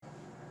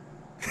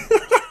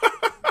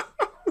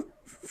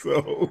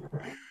So,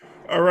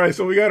 all right.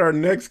 So we got our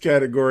next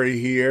category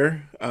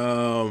here.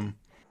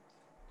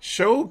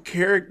 Show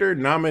character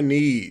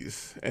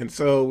nominees. And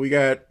so we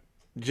got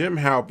Jim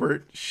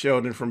Halpert,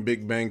 Sheldon from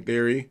Big Bang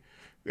Theory.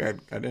 I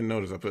didn't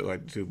notice I put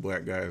like two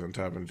black guys on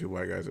top and two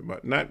white guys,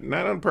 but not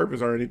on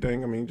purpose or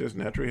anything. I mean, just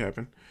naturally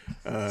happened.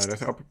 That's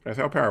how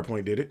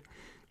PowerPoint did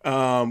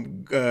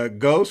it.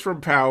 Ghost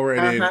from Power,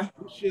 and then Uh-huh.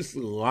 Lucius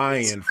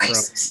Lion from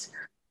Racist.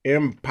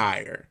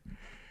 Empire.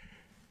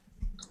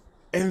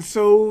 And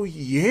so,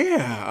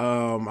 yeah,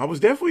 I was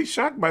definitely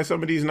shocked by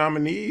some of these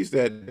nominees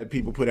that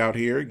people put out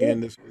here.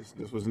 Again, this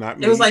was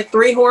not It was me. like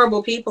three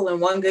horrible people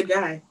and one good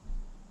guy.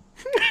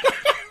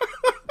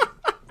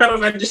 I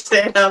don't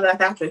understand how that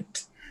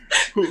happened.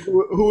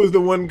 Who is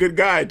the one good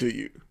guy to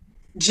you?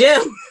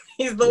 Jim,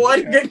 he's the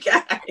one Yeah, good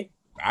guy.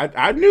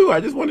 I knew. I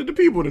just wanted the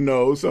people to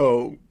know.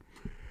 So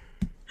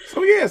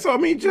yeah. So I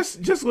mean,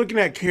 just looking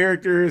at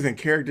characters and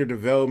character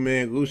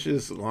development,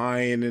 Lucius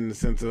Lyon in the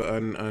sense of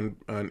an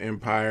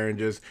Empire, and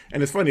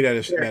it's funny that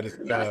it's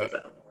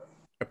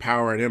a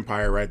Power and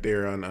Empire right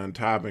there on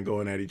top and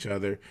going at each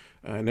other.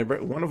 And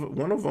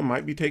one of them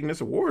might be taking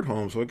this award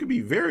home, so it could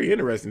be very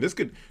interesting. This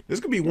could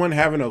be one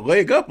having a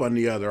leg up on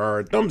the other or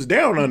a thumbs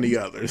down on the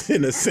others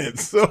in a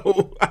sense.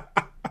 So,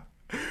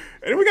 and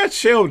then we got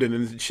Sheldon,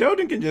 and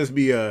Sheldon can just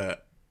be a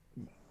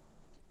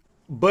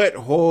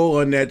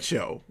butthole on that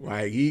show.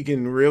 Like he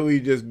can really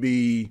just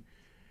be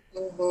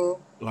Mhm.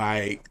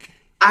 like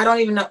I don't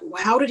even know.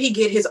 How did he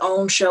get his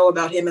own show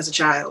about him as a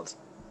child?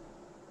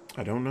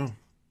 I don't know.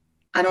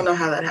 I don't know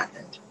how that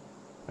happened.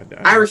 I I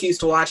don't. refuse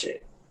to watch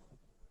it.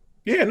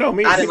 Yeah, no,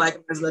 I didn't like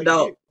him as an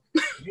adult.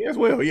 me as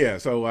well. Yeah,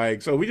 so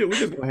we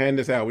just gonna hand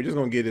this out. We're just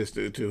gonna get this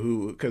to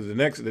who because the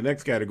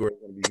next category is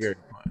gonna be very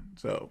fun.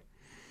 So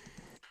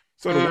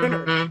the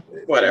winner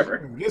Whatever.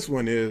 of this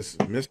one is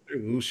Mr.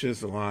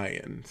 Lucius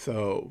Lyon.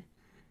 So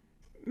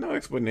no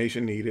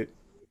explanation needed.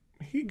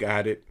 He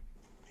got it.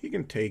 He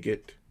can take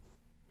it.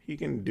 He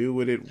can do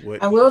with it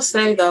what. I will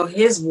say though,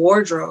 his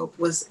wardrobe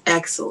was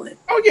excellent.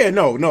 Oh yeah,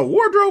 no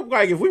wardrobe.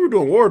 Like if we were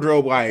doing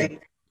wardrobe, like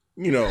Like,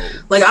 you know,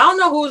 like I don't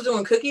know who was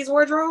doing Cookie's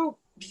wardrobe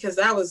because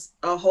that was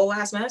a whole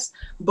ass mess,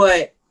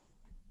 but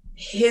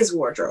his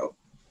wardrobe,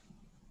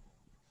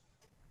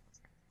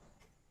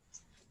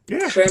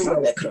 yeah, creme no,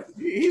 de la creme.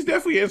 he's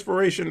definitely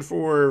inspiration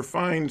for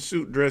fine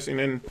suit dressing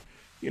and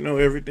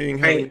everything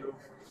having Right.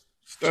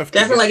 stuff Definitely,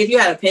 together. like if you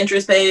had a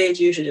Pinterest page,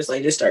 you should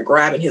just start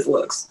grabbing his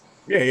looks.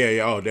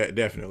 Yeah. Oh,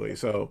 definitely.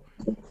 So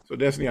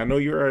Destiny, I know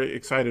you're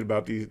excited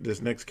about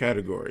this next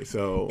category.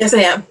 So Yes, I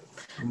am.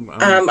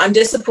 I'm I'm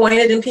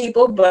disappointed in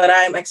people, but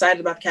I'm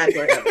excited about the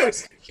category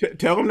nonetheless.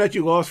 tell them that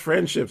you lost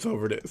friendships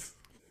over this.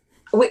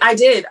 I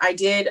did.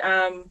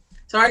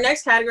 So our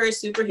next category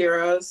is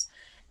superheroes,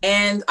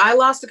 and I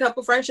lost a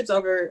couple friendships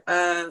over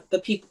the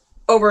people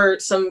over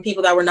some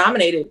people that were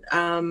nominated.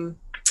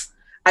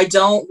 I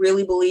don't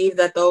really believe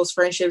that those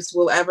friendships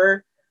will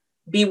ever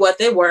be what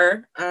they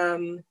were.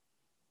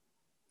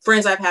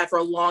 Friends I've had for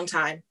a long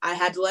time, I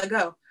had to let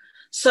go.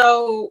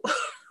 So,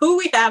 who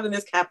we have in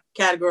this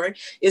category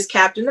is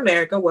Captain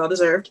America, well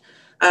deserved.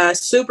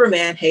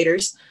 Superman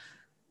haters.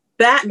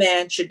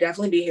 Batman should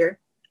definitely be here.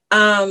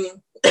 Um,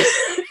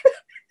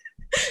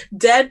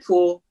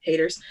 Deadpool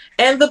haters,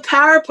 and the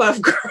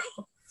Powerpuff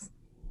Girl.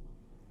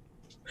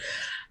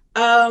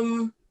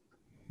 Um,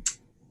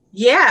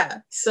 yeah.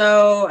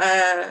 So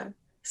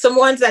some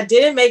ones that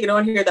didn't make it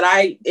on here that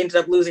I ended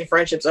up losing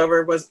friendships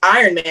over was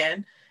Iron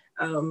Man.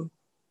 Um,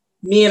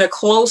 Me and a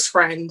close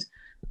friend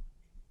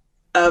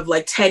of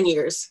like 10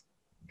 years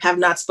have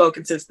not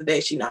spoken since the day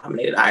she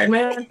nominated Iron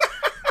Man.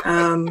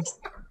 Um,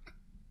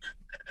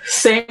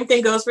 Same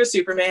thing goes for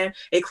Superman.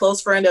 A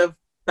close friend of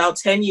about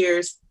 10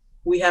 years,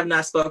 we have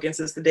not spoken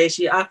since the day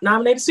she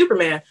nominated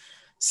Superman.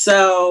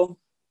 So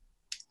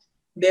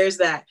there's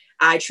that.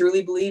 I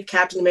truly believe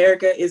Captain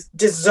America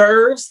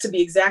deserves to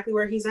be exactly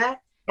where he's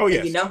at. Oh And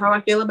you yes. know how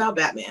I feel about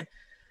Batman.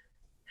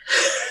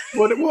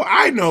 Well,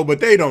 I know, but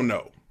they don't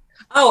know.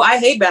 Oh, I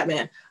hate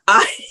Batman.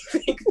 I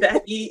think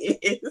that he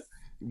is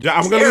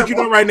I'm gonna let you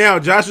know terrible. right now.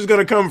 Josh is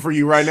gonna come for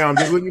you right now. I'm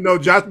just letting you know.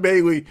 Josh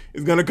Bailey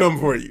is gonna come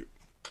for you.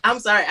 I'm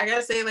sorry. I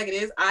gotta say it like it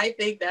is. I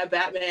think that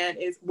Batman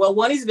is well.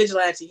 One, he's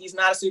vigilante. He's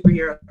not a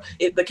superhero.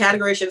 The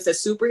category should have said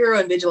superhero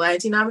and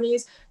vigilante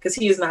nominees because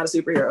he is not a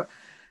superhero.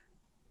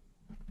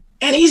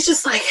 And he's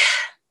just like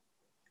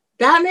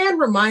Batman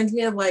reminds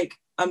me of like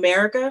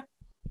America,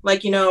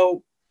 like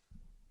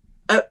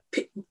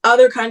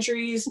other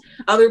countries,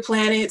 other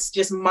planets,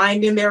 just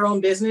minding their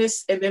own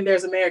business, and then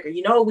there's America.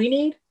 You know what we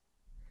need?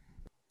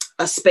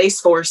 A space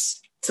force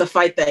to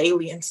fight the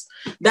aliens.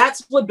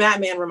 That's what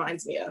Batman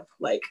reminds me of.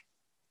 Like,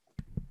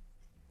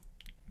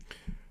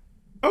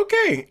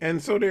 Okay,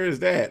 and so there's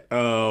that.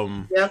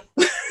 yep.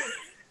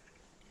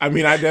 I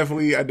mean, I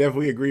definitely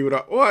agree with.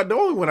 Well, the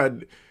only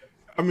one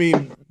I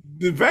mean,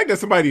 the fact that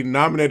somebody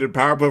nominated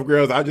Powerpuff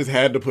Girls, I just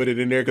had to put it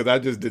in there because I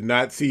just did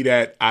not see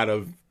that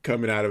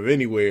coming out of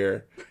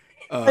anywhere.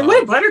 Like, what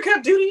did Um,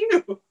 Buttercup do to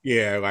you?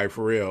 yeah, like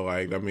for real.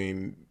 Like, I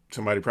mean,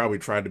 somebody probably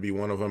tried to be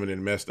one of them and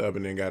then messed up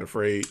and then got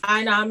afraid.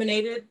 I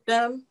nominated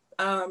them.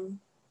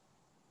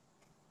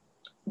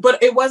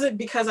 but it wasn't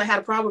because I had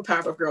a problem with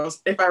Powerpuff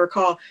Girls, if I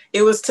recall.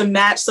 It was to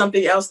match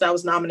something else that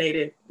was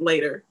nominated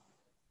later.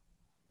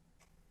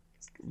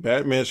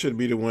 Batman should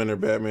be the winner.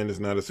 Batman is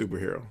not a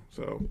superhero.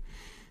 So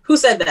who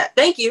said that?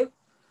 Thank you.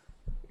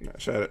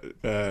 Shout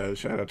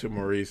out to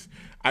Maurice.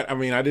 I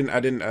mean, I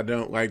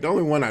don't like, the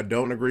only one I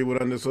don't agree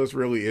with on this list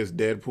really is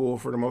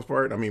Deadpool for the most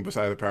part. I mean,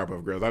 besides the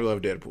Powerpuff Girls, I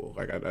love Deadpool.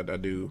 Like I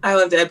do. I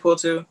love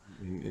Deadpool too.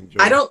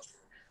 I don't.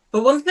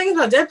 But one thing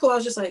about Deadpool, I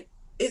was just like,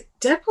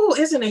 Deadpool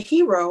isn't a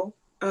hero.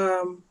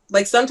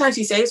 Like sometimes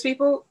he saves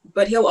people,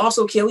 but he'll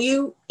also kill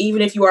you,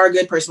 even if you are a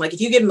good person. Like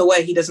if you get in the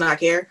way, he does not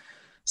care.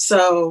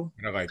 So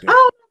I like that. I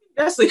don't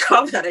necessarily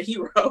call that a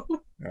hero.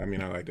 I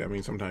mean, I like that. I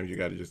mean, sometimes you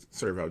got to just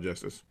serve out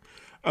justice.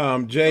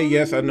 Jay,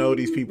 yes, I know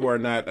these people are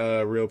not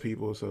real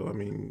people, so I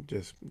mean,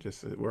 just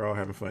we're all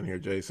having fun here,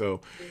 Jay.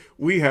 So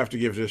we have to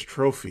give this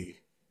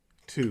trophy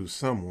to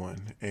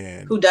someone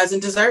and who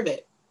doesn't deserve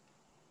it.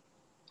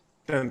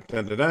 Dun,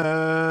 dun, dun,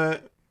 dun.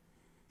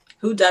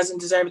 Who doesn't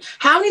deserve it?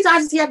 How many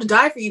times does he have to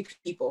die for you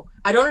people?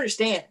 I don't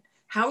understand.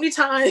 How many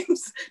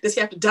times does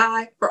he have to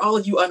die for all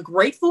of you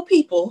ungrateful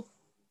people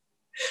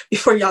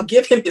before y'all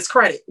give him his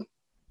credit?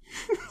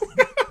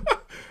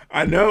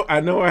 I know.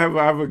 I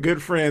have a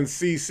good friend,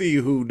 CC,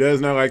 who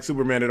does not like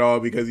Superman at all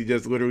because he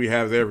just literally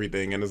has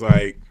everything, and it's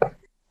like.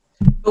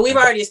 But we've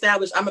already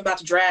established I'm about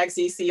to drag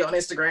CC on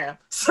Instagram,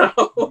 so.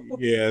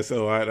 Yeah,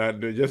 so I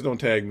just don't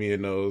tag me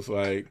in those.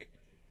 Like,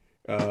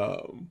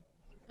 I'm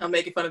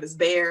making fun of this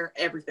bear,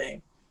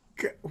 everything.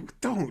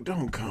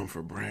 Don't come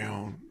for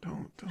Brown.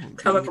 Don't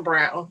coming for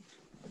Brown.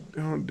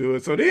 Don't do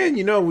it. So then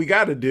we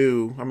got to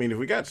do. I mean, if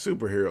we got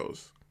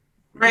superheroes,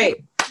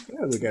 right? We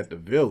gotta look at the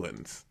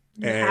villains.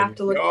 You have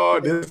to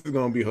look. This is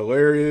gonna be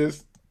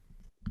hilarious.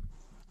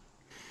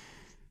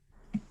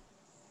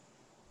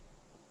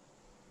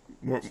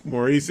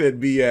 Maurice said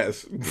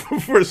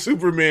BS for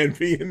Superman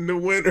being the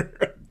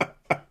winner.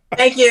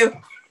 Thank you.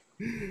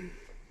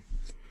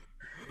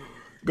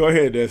 Go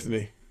ahead,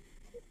 Destiny.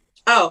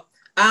 Oh,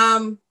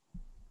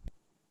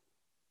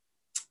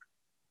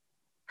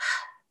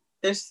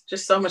 there's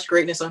just so much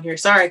greatness on here.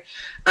 Sorry.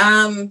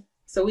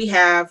 So we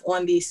have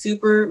on the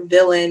super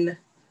villain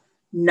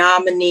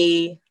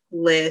nominee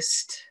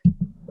list.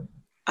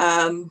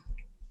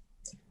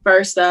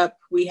 First up,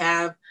 we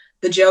have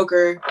the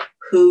Joker,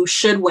 who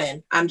should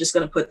win. I'm just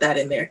going to put that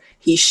in there.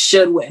 He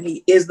should win.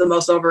 He is the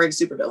most overrated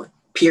supervillain,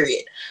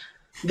 period.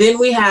 Then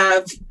we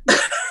have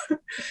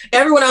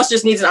everyone else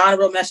just needs an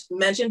honorable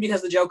mention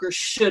because the Joker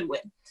should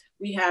win.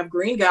 We have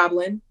Green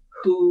Goblin,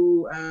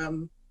 who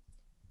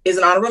is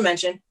an honorable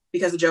mention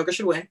because the Joker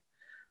should win.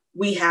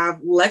 We have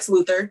Lex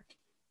Luthor,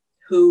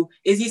 who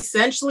is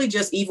essentially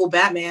just evil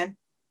Batman.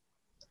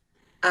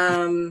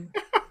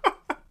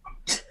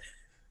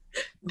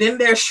 Then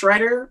there's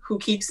Shredder, who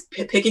keeps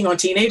picking on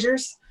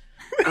teenagers.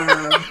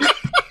 I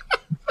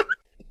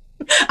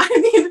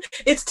mean,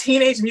 it's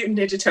Teenage Mutant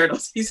Ninja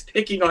Turtles. He's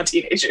picking on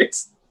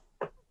teenagers.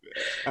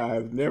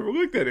 I've never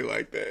looked at it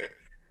like that.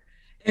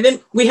 And then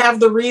we have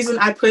the reason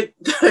I put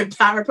the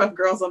Powerpuff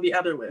Girls on the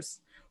other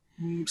list.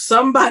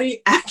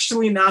 Somebody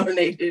actually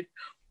nominated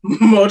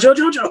Mojo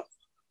Jojo.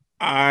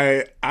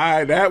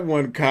 That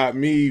one caught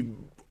me.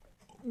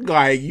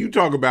 Like, you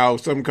talk about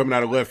something coming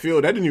out of left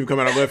field. That didn't even come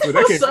out of left field.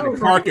 That came from the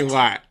parking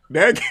lot.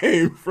 That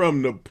came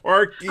from the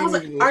parking lot. I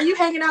was like, are you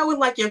hanging out with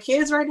like your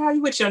kids right now?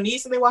 You with your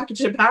niece and they watching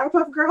your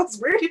Powerpuff Girls?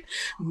 Where did?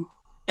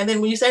 And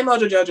then when you say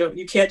Mojo Jojo,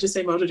 you can't just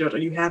say Mojo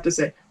Jojo. You have to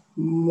say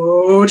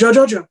Mojo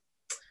Jojo.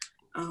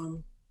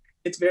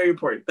 It's very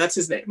important. That's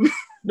his name.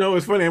 No,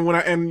 it's funny. And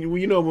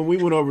when we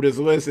went over this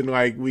list and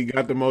like we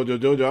got the Mojo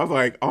Jojo, I was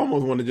like, I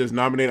almost want to just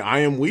nominate I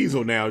Am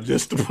Weasel now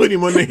just to put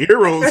him on the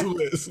heroes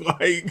list.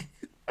 Like,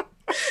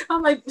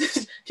 I'm like,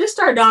 just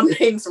start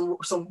nominating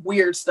some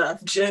weird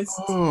stuff. Just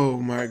oh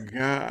my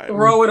god,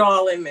 throw it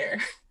all in there.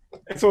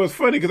 And so it's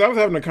funny because I was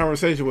having a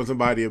conversation with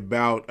somebody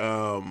about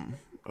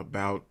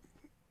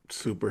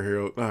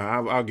superhero.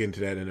 I'll get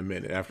into that in a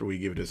minute after we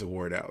give this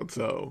award out.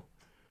 So,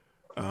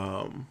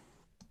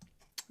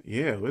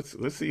 yeah,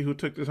 let's see who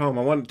took this home.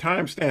 I want to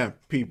timestamp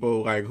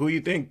people. Like, who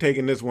you think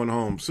taking this one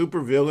home?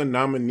 Supervillain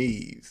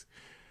nominees.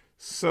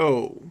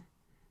 So,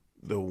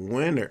 the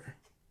winner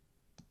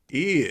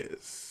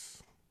is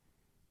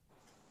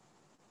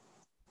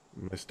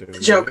Mr.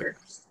 Joker.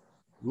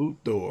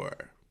 Luthor.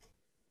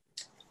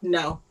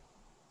 No.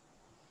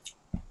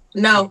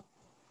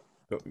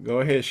 Go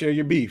ahead, share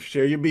your beef.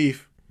 Share your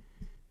beef.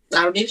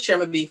 I don't need to share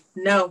my beef.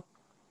 No.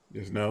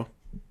 Just no.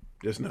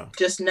 Just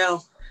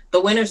no. The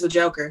winner's the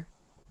Joker.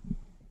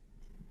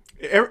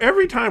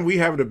 Every time we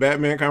have the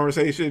Batman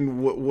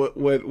conversation,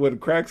 what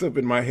cracks up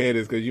in my head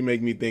is because you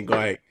make me think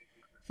like,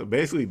 so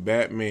basically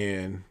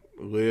Batman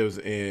lives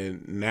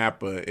in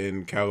Napa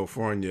in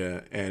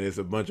California, and it's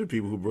a bunch of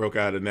people who broke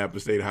out of Napa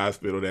State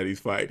Hospital that he's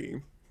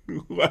fighting.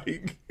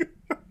 Like,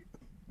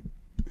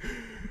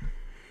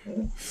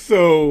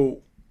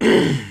 so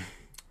that's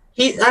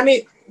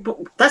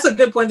a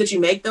good point that you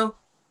make though.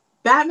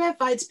 Batman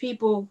fights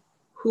people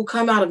who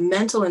come out of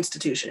mental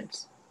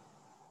institutions.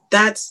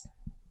 That's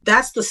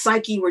the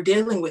psyche we're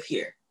dealing with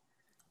here.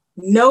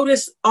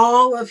 Notice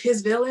all of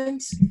his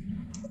villains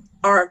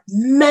are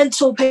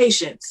mental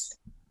patients.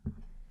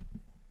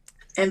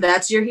 And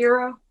that's your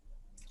hero?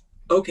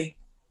 Okay.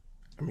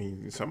 I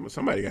mean,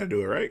 somebody got to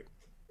do it, right?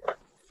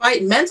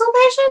 Fight mental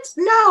patients?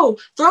 No.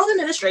 Throw them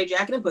in a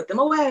straitjacket and put them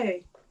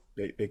away.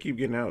 They keep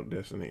getting out,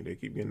 Destiny. They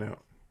keep getting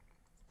out.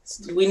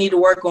 We need to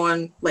work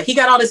on, like, he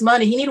got all this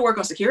money. He need to work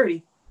on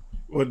security.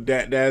 Well,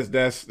 that's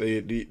that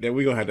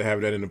we're gonna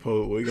have that in the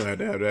poll. We're gonna have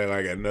to have that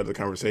like another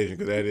conversation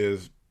because that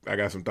is I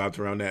got some thoughts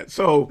around that.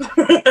 So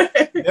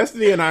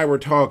Destiny and I were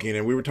talking,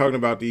 and we were talking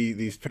about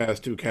these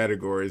past two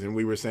categories, and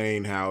we were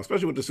saying how,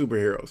 especially with the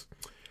superheroes,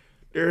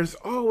 there's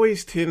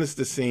always tends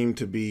to seem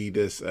to be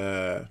this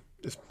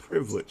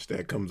privilege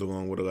that comes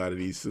along with a lot of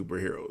these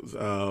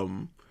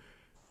superheroes.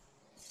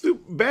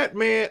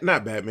 Batman,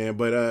 not Batman,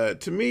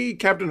 but to me,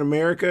 Captain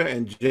America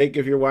and Jake,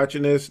 if you're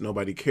watching this,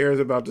 nobody cares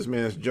about this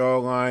man's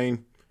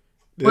jawline.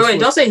 Wait,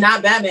 don't say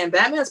not Batman.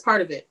 Batman's part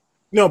of it.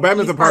 No,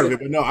 Batman's a part of it,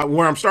 but no,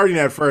 where I'm starting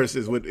at first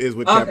is with Okay.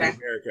 Captain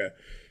America,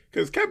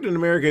 because Captain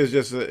America is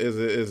just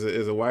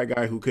is a white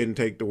guy who couldn't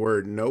take the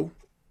word no,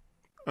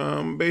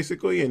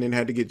 basically, and then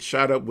had to get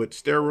shot up with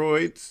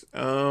steroids,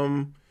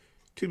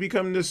 to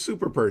become this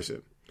super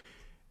person.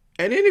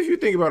 And then if you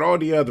think about all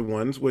the other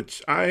ones,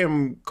 which I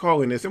am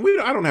calling this, and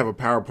I don't have a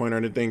PowerPoint or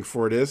anything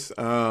for this,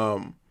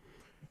 and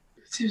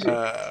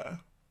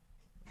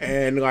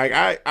like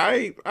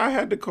I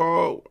had to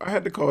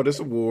call this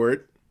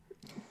award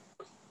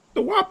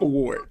the WAP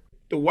Award,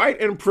 the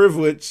White and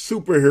Privileged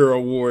Superhero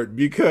Award,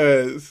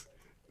 because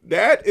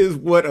that is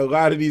what a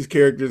lot of these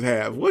characters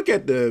have. Look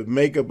at the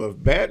makeup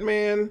of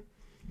Batman,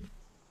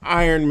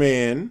 Iron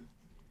Man,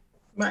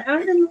 My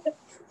Iron Man.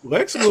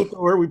 Lex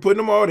Luthor, we put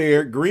them all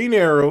there. Green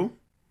Arrow,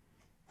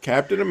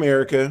 Captain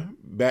America,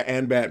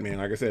 and Batman.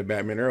 Like I said,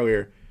 Batman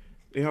earlier.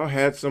 They all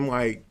had some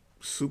like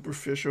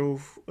superficial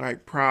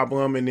like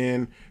problem, and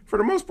then for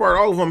the most part,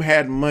 all of them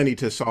had money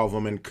to solve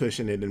them and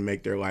cushion it and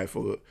make their life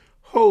a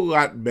whole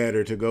lot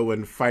better to go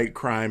and fight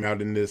crime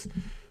out in this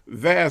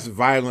vast,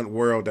 violent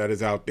world that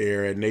is out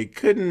there, and they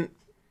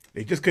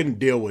just couldn't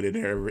deal with it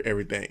and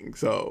everything.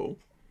 So.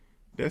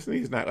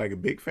 Destiny's not like a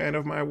big fan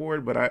of my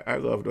award, but I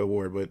love the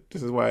award. But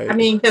this is why. I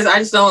mean, because I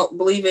just don't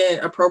believe in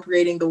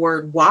appropriating the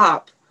word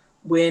WAP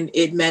when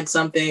it meant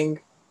something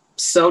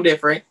so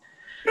different.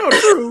 No,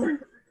 true.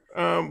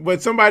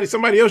 But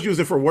somebody else used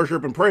it for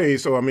worship and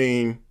praise. So I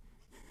mean,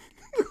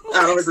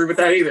 I don't agree with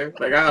that either.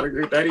 Like I don't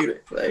agree with that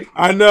either. Like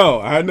I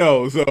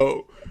know.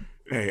 So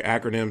hey,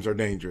 acronyms are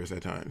dangerous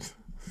at times.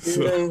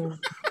 So.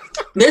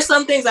 There's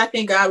some things I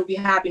think God would be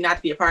happy not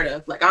to be a part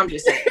of. Like I'm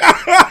just saying.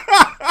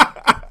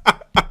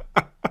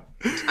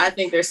 I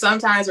think there's some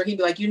times where he'd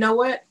be like, you know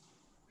what?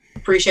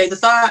 Appreciate the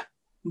thought,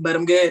 but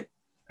I'm good.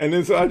 And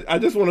then so I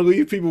just want to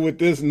leave people with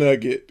this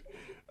nugget.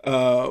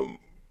 Not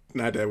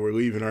that we're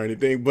leaving or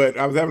anything, but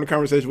I was having a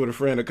conversation with a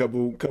friend a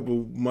couple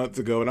months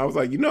ago, and I was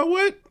like, you know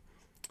what?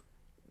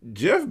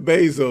 Jeff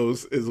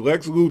Bezos is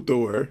Lex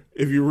Luthor,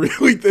 if you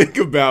really think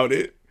about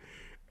it.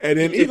 And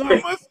then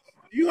Elon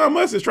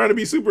Musk is trying to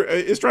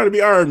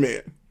be Iron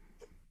Man.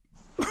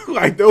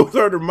 Like those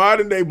are the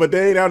modern day, but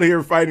they ain't out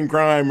here fighting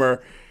crime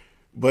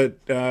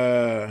But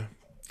Jeff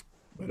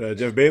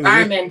Bezos.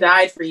 Iron Man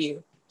died for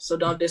you, so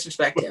don't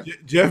disrespect him.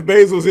 Jeff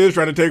Bezos is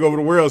trying to take over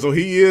the world, so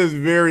he is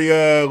very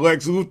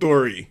Lex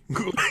Luthor-y.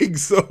 Like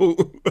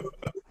so.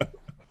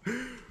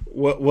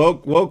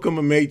 Welcome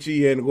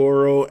Amechi and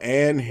Laurel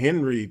and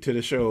Henry to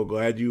the show.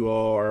 Glad you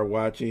all are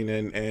watching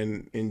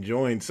and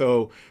enjoying.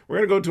 So we're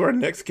gonna go to our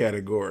next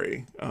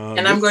category.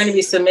 And I'm going to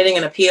be submitting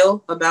an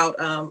appeal about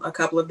a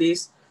couple of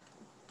these.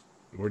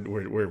 We're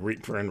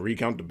trying to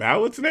recount the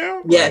ballots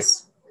now.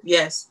 Yes.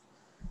 Yes.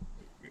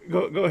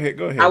 Go ahead.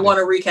 I want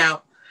to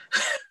recount.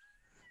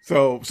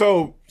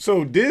 So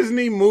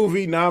Disney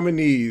movie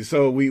nominees.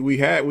 So we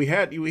had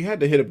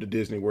to hit up the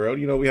Disney World.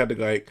 You know, we had to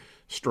like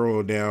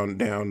stroll down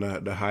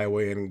the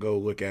highway and go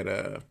look at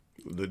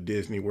the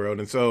Disney World.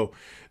 And so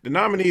the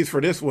nominees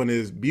for this one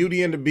is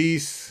Beauty and the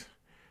Beast,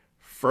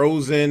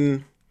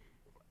 Frozen,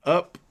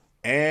 Up,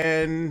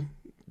 and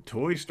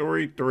Toy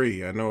Story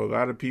 3. I know a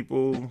lot of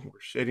people were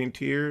shedding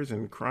tears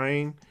and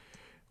crying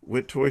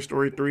with Toy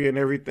Story 3 and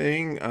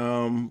everything.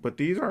 But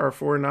these are our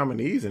 4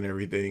 nominees and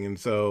everything. And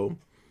so,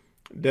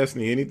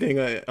 Destiny, anything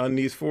on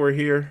these 4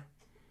 here?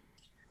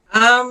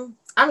 I'm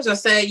just gonna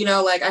say,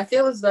 like I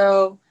feel as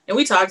though, and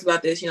we talked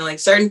about this, like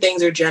certain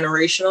things are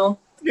generational.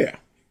 Yeah.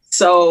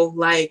 So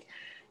like,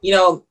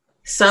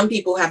 some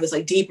people have this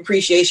like deep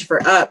appreciation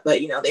for Up, but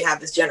they have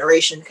this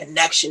generation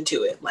connection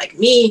to it. Like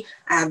me,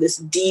 I have this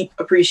deep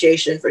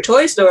appreciation for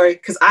Toy Story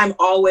because I'm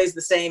always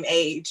the same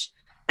age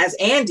as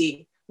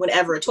Andy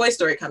whenever a Toy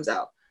Story comes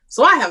out.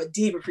 So I have a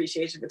deep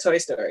appreciation for Toy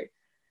Story.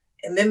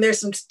 And then there's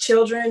some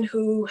children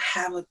who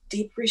have a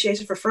deep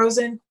appreciation for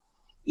Frozen,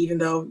 even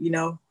though,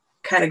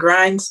 kind of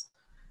grinds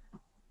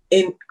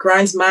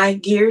my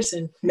gears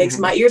and makes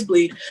my ears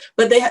bleed.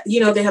 But they have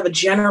a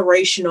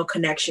generational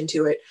connection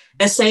to it.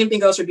 And same thing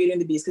goes for Beauty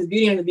and the Beast, because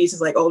Beauty and the Beast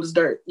is like old as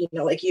dirt,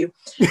 like you.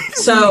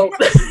 So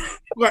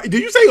did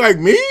you say like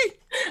me?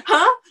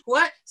 Huh?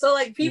 What? So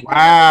like people have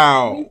a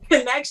Wow. deep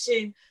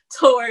connection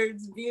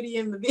towards Beauty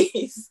and the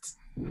Beast.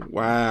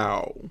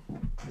 Wow.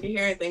 You're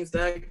hearing things,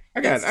 Doug. I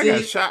got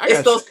shot.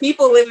 It's those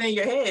people living in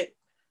your head.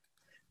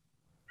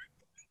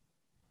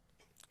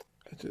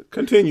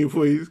 Continue,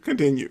 please.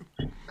 Continue.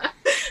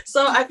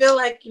 So I feel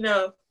like,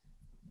 yeah,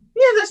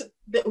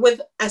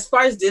 with as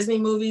far as Disney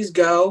movies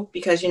go,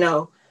 because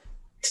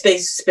they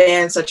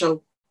span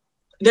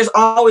there's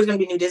always going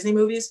to be new Disney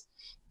movies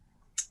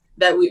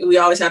that we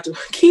always have to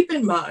keep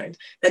in mind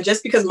that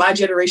just because my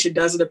generation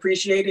doesn't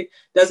appreciate it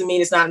doesn't mean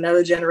it's not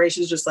another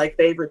generation's just like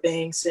favorite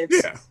thing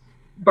since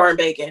burn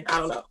bacon. I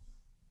don't know.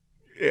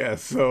 Yeah,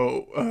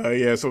 so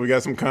so we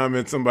got some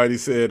comments. Somebody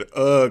said,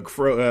 "Ugh,"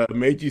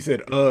 Meiji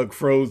said, "Ugh,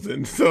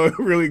 Frozen." So it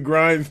really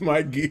grinds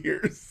my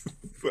gears.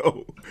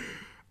 So,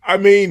 I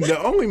mean,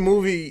 the only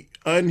movie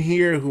on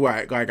here who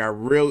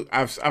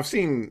I've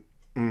seen.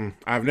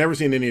 I've never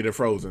seen any of the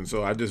Frozen,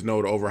 so I just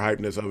know the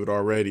overhypeness of it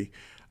already.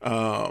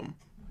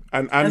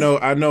 I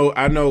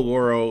know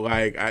Laurel.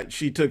 Like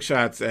she took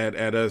shots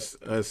at us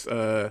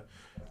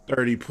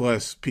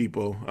 30+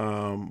 people.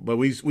 But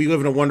we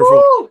live in a wonderful.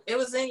 Ooh, it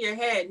was in your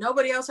head.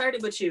 Nobody else heard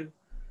it but you.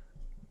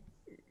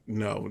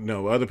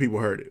 No, other people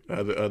heard it.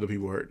 Other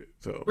people heard it.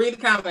 So read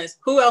the comments.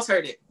 Who else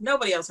heard it?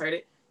 Nobody else heard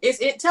it.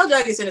 Tell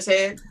Doug it's in his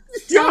head.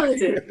 Tell him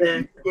it's in his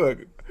head.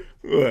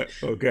 Look,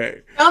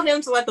 okay. Tell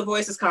him to let the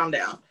voices calm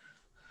down.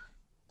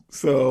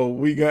 So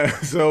we're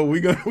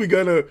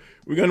gonna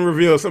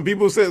reveal. Some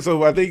people said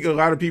so. I think a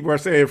lot of people are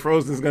saying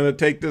Frozen's gonna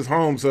take this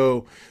home.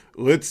 So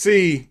let's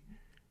see.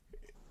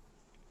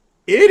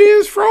 It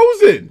is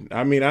Frozen.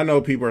 I mean, I know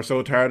people are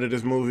so tired of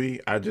this movie.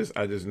 I just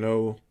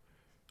know,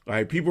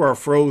 like, people are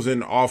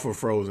frozen off of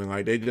Frozen.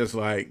 Like they just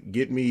like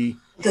get me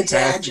the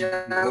dad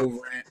joke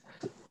over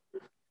it.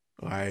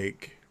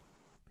 Like,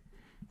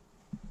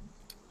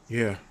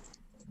 yeah.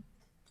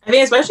 I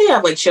mean, especially if you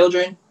have like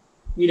children,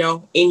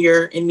 in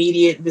your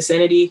immediate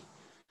vicinity,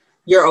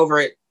 you're over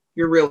it.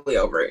 You're really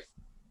over it.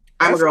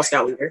 I'm a Girl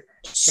Scout leader.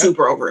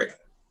 Super over it.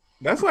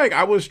 That's like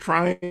I was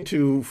trying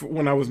to,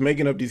 when I was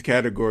making up these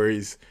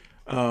categories,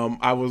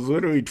 I was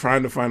literally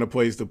trying to find a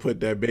place to put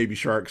that Baby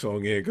Shark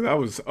song in because I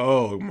was,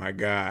 oh my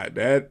God,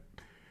 If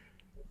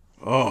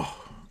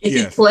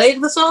you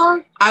played the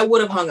song, I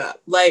would have hung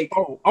up. Like,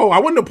 I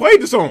wouldn't have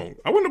played the song.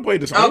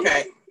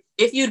 Okay.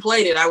 If you'd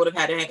played it, I would have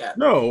had to hang up.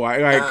 No,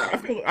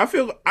 I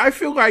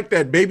feel like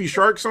that Baby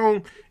Shark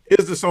song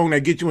is the song that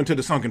gets you into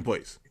the sunken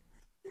place.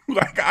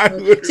 Like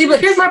see,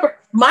 but here's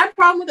my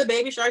problem with the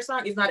Baby Shark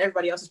song is not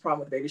everybody else's problem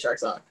with the Baby Shark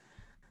song.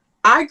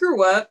 I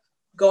grew up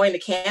going to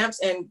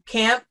camps, and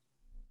camp,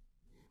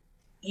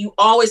 you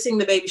always sing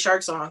the Baby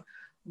Shark song.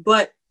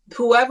 But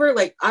whoever,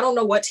 like, I don't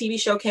know what TV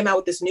show came out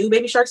with this new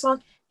Baby Shark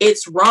song.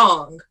 It's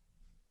wrong.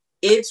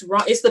 It's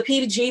wrong. It's the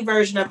PG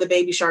version of the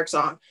Baby Shark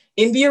song.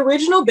 In the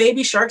original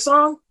Baby Shark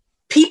song,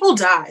 people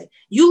die.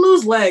 You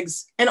lose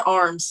legs and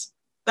arms.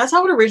 That's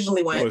how it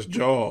originally went. It was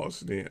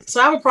Jaws then.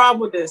 So I have a problem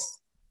with this.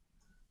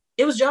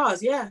 It was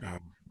Jaws, yeah.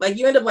 Like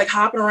you end up like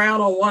hopping around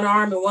on one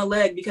arm and one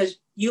leg because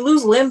you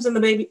lose limbs in the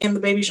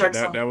Baby Shark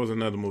song. That was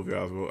another movie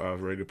I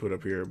was ready to put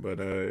up here, but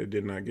it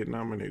did not get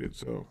nominated.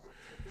 So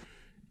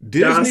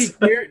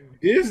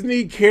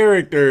Disney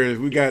characters.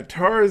 We got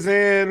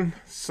Tarzan,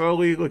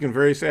 Sully looking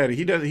very sad.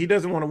 He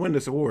doesn't want to win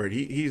this award.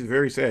 He's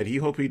very sad. He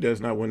hope he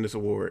does not win this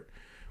award.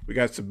 We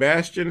got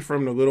Sebastian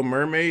from The Little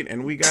Mermaid,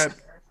 and we got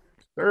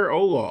Sir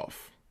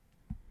Olaf.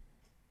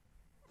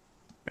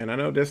 And I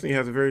know Destiny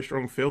has a very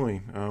strong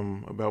feeling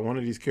about one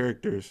of these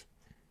characters.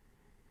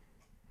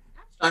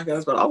 I'm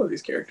feelings about all of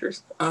these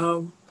characters.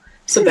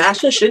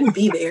 Sebastian shouldn't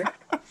be there.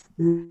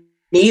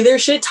 Neither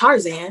should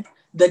Tarzan.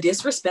 The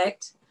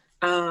disrespect.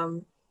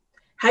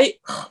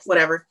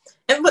 Whatever.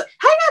 And look,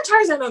 how you got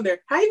Tarzan on there?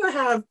 How you gonna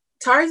have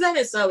Tarzan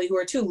and Sully, who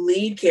are two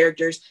lead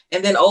characters,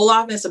 and then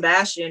Olaf and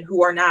Sebastian,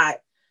 who are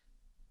not?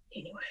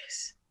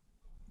 Anyways.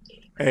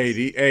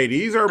 Hey,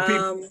 these are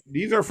people.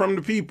 These are from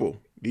the people.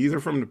 These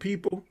are from the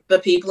people. The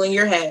people in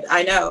your head.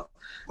 I know.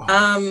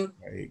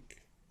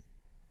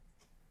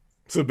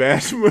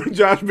 Sebastian.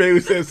 Josh Bailey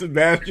says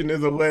Sebastian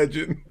is a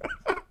legend.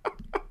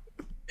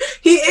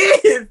 He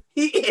is.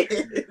 He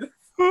is.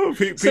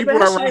 People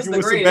are rocking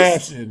with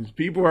Sebastian.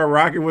 People are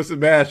rocking with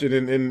Sebastian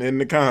in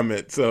the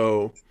comments.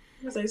 So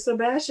I say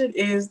Sebastian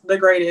is the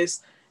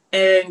greatest,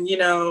 and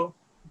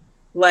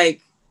like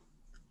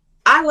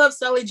I love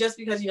Sully just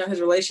because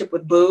his relationship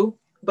with Boo.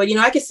 But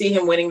I could see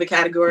him winning the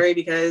category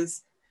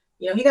because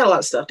he got a lot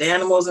of stuffed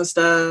animals and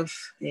stuff,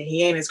 and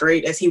he ain't as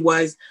great as he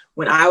was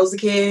when I was a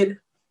kid.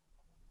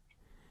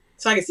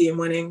 So I can see him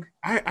winning.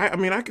 I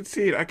mean, I can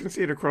see it. I can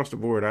see it across the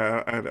board.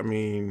 I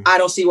mean, I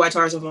don't see why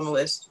Tarzan's on the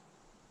list.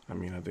 I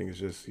mean, I think it's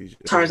just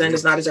Tarzan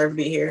does not deserve to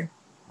be here.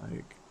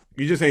 Like,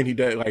 you're just saying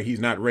he's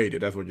not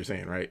rated. That's what you're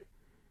saying, right?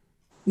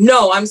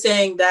 No, I'm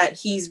saying that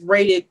he's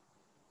rated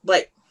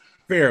like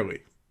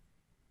fairly.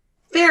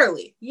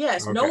 Fairly,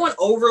 yes. Okay. No one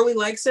overly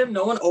likes him.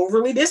 No one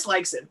overly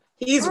dislikes him.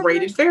 He's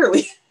rated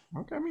fairly.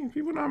 Okay, I mean,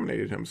 people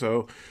nominated him.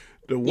 So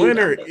the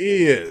winner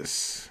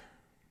is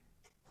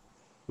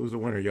Who's the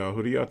winner, y'all?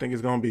 Who do y'all think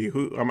is gonna be?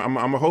 Who? I'm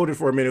gonna hold it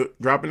for a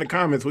minute. Drop in the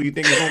comments who you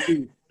think is gonna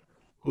be.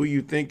 Who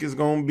you think is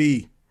gonna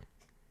be?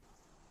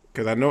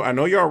 Because I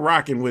know y'all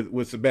rocking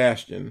with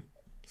Sebastian.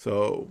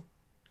 So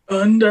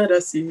Under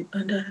the sea,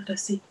 under the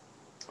sea.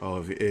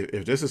 oh,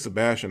 if this is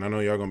Sebastian, I know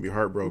y'all gonna be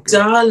heartbroken.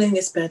 Darling,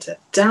 it's better.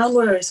 Down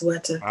where it's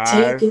wetter.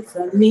 Take 5, it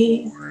from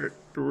me. 4,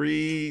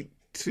 3,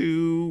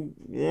 2,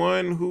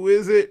 1. Who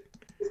is it?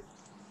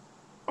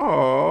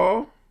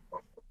 Oh,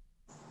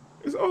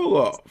 it's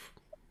Olaf.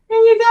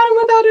 And you got him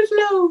without his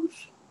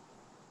nose.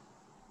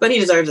 But he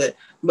deserves it.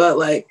 But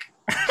like,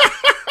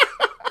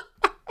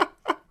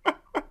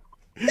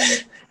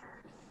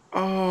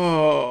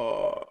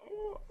 Oh,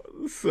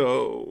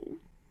 so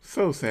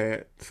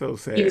sad, so he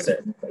sad.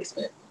 deserves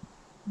replacement.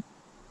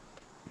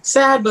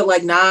 Sad, but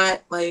like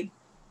not like.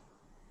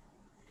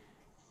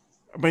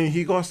 I mean,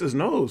 he lost his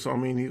nose. So I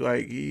mean,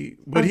 but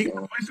he can Okay.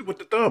 replace it with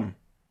the thumb.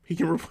 He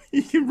can replace it.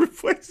 How you gonna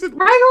replace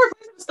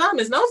his thumb?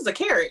 His nose is a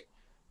carrot.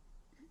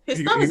 His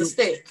He, thumb he, is a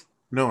stick.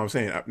 no, I'm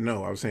saying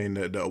no. I'm saying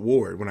the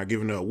award. When I give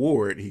him the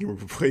award, he can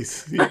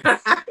replace.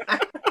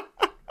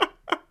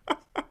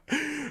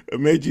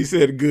 Meiji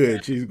said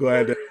good. She's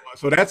glad that.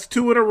 So that's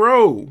 2 in a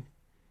row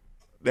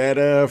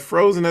that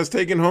Frozen has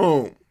taken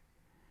home.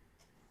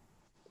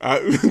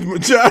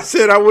 Josh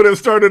said I would have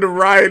started a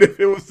riot if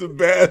it was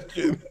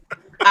Sebastian.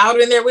 I would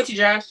have been there with you,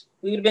 Josh.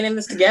 We would have been in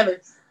this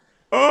together.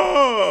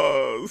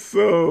 Oh,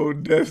 so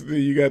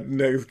Destiny, you got the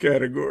next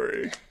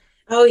category.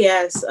 Oh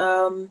yes.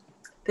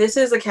 This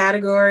is a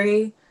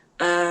category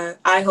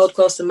I hold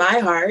close to my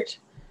heart.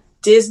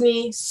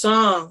 Disney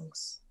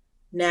songs.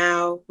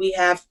 Now we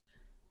have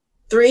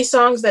 3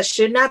 songs that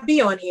should not be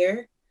on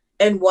here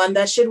and 1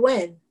 that should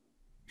win.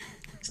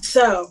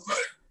 So,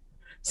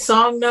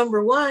 song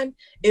number 1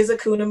 is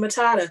Hakuna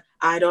Matata.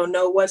 I don't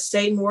know what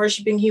Satan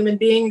worshiping human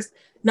beings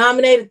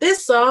nominated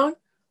this song,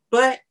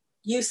 but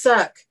you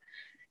suck.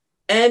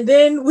 And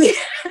then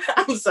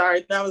I'm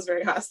sorry, that was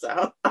very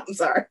hostile. I'm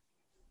sorry.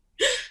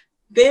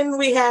 Then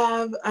we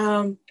have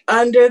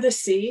Under the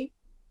Sea.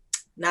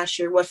 Not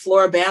sure what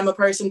Floribama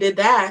person did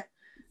that,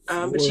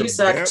 but you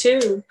suck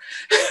too.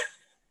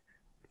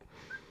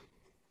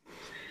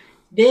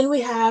 Then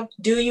we have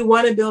Do You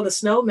Want to Build a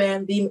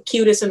Snowman, the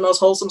cutest and most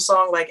wholesome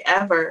song like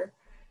ever.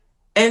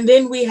 And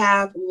then we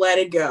have Let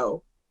It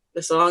Go,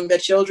 the song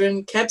that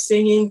children kept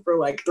singing for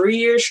like 3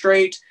 years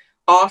straight,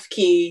 off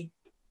key,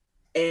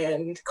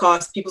 and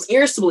caused people's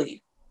ears to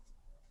bleed.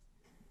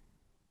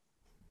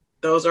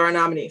 Those are our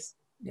nominees.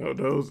 No,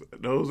 those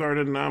are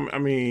the I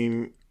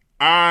mean,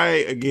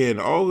 again,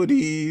 all of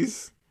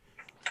these,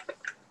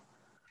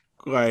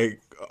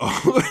 like,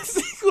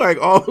 like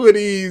all of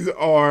these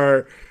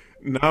are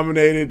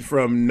nominated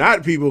from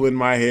not people in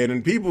my head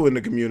and people in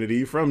the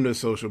community, from the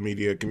social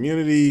media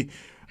community.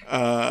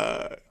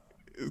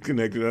 It's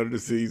connected under the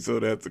sea, so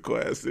that's a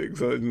classic.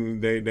 So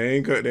they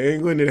ain't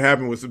going to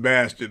happen with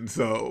Sebastian.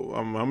 So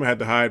I'm gonna have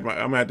to I'm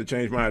gonna have to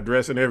change my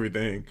address and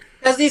everything.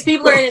 Because these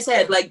people are in his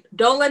head. Like,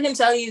 don't let him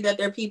tell you that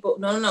they're people.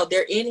 No.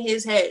 They're in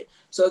his head.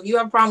 So if you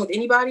have a problem with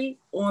anybody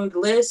on the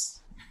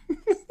list,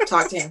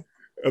 talk to him.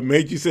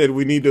 Meiji said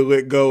we need to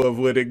let go of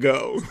Let It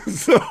Go.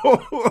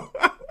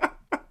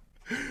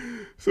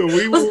 So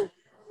we will.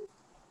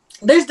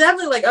 There's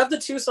definitely, like, of the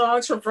 2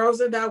 songs from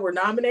Frozen that were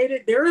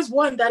nominated, there is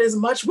one that is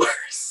much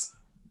worse.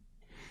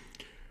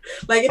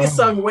 Like, it is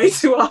sung way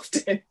too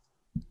often.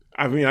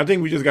 I mean, I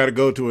think we just got to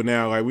go to it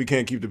now. Like, we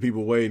can't keep the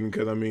people waiting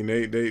because, I mean,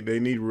 they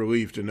need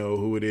relief to know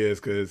who it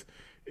is. Because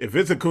if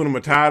it's Hakuna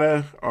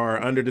Matata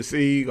or Under the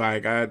Sea,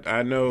 like,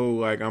 I know,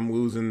 like, I'm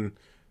losing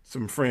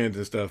some friends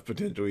and stuff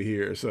potentially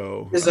here.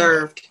 So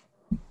Deserved.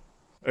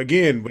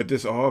 Again, but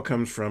this all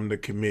comes from the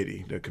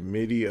committee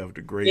of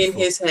the grateful. In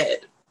his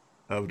head.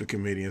 Of the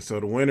committee. And so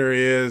the winner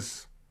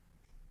is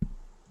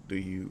Do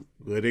You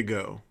Let It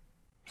Go.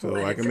 So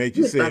like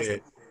Meiji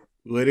said,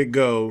 let it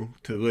go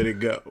to Let It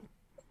Go.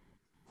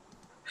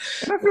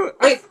 And I feel,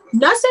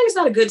 not saying it's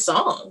not a good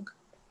song.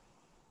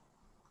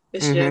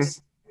 It's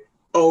just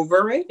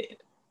overrated.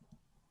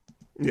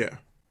 Yeah.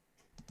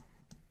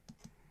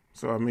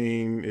 So I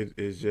mean, it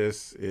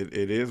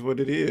is what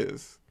it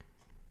is.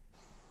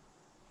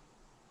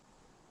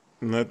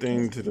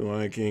 Nothing to the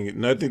Lion King.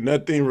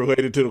 Nothing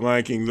related to the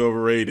Lion King is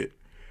overrated.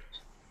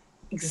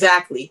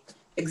 Exactly.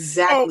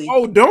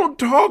 Oh, don't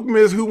talk,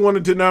 Miss, who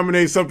wanted to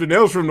nominate something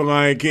else from the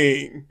Lion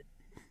King.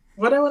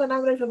 What I want to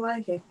nominate for the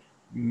Lion King?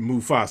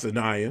 Mufasa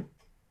dying.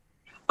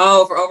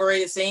 Oh, for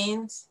overrated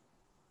scenes?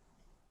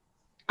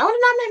 I want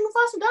to nominate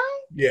Mufasa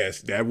dying?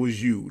 Yes, that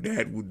was you.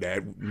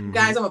 That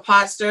Guys, I'm a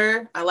pot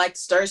stirrer. I like to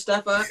stir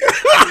stuff up.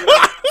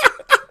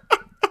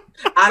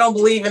 I don't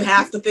believe in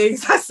half the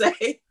things I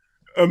say.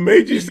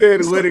 Meiji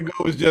said Let It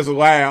Go is just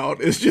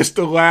loud. It's just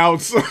a loud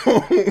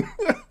song.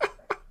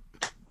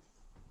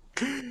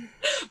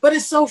 But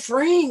it's so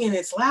freeing in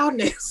its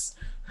loudness.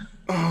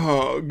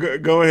 Oh,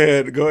 go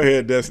ahead,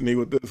 Destiny,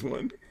 with this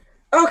one.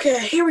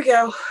 Okay, here we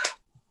go.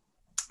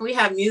 We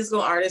have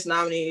musical artist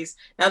nominees.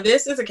 Now,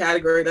 this is a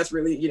category that's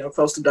really,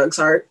 close to Doug's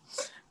heart.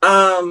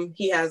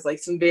 He has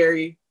like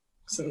he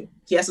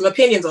has some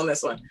opinions on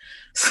this one.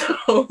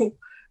 So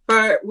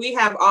We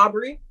have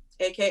Aubrey,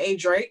 aka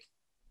Drake,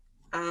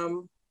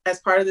 as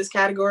part of this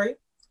category.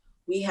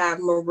 We have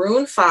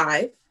Maroon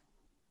 5,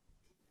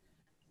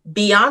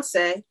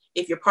 Beyonce.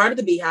 If you're part of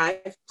the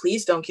Beehive,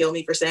 please don't kill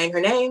me for saying her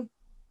name,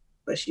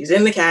 but she's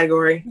in the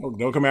category. Oh,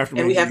 don't come after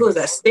me. And we have, who is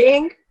that?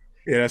 Sting?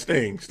 Yeah, that's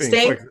Sting.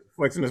 Sting.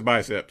 Flexing his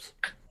biceps.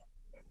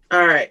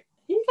 All right.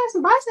 You got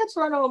some biceps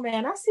for an old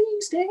man. I see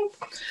you, Sting.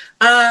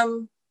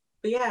 But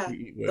yeah,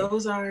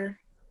 those are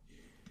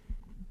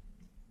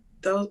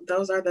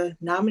the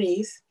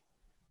nominees.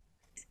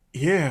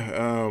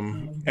 Yeah.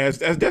 As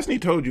Destiny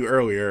told you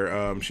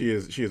earlier, she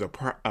is a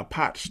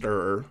pot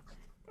stirrer,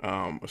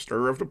 a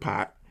stirrer of the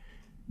pot,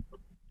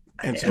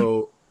 and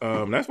so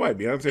that's why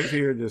Beyonce's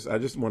here. I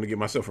just want to get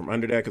myself from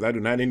under that because I do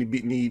not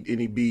need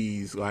any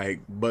bees like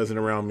buzzing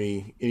around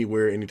me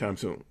anywhere anytime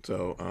soon.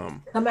 So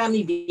come at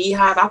me,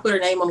 Beehive. I put her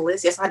name on the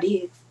list. Yes, I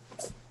did.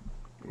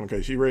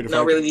 Okay, she ready to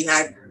no, really,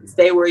 Beehive.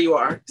 Stay where you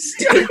are.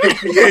 Yeah,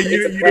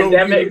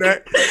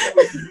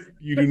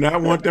 you do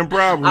not want them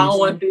problems. I don't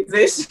want these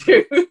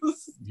issues.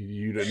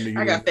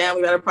 I got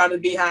family that are part of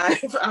the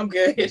Beehive. I'm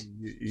good.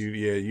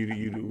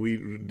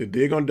 The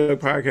Dig on Doug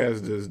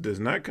podcast does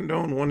not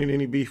condone wanting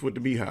any beef with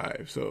the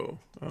Beehive. So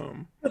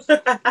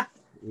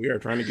we are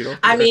trying to get off.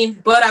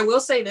 But I will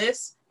say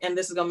this, and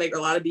this is gonna make a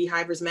lot of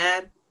Beehivers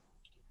mad.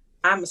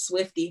 I'm a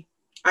Swiftie.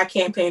 I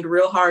campaigned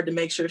real hard to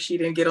make sure she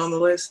didn't get on the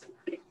list.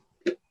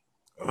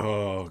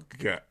 Oh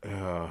God.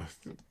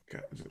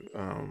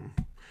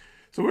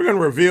 So we're gonna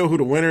reveal who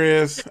the winner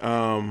is.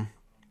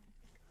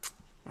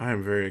 I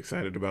am very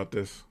excited about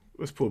this.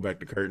 Let's pull back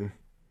the curtain.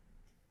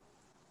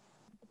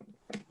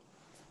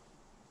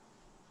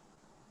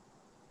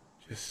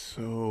 Just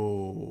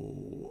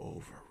so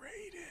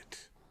overrated.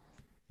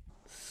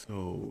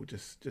 So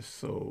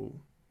so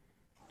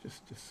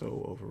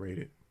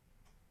overrated.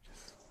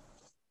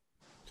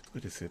 Just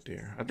let it sit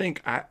there. I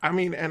think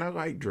and I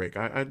like Drake.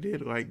 I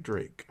did like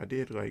Drake. I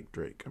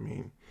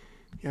mean,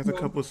 he has a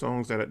couple of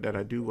songs that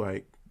I do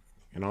like,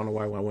 and I don't know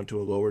why I went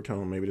to a lower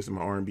tone. Maybe this is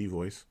my R&B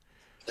voice.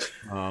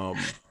 Had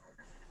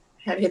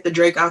to hit the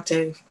Drake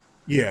octave.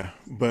 Yeah,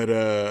 but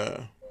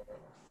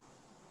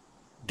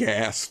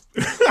gas.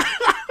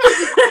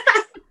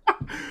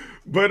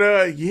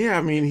 But yeah,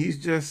 I mean,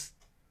 he's just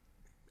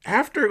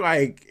after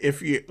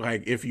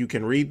if you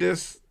can read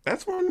this,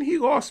 that's when he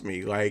lost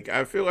me. Like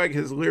I feel like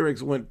his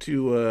lyrics went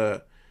to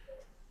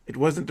it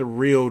wasn't the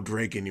real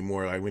Drake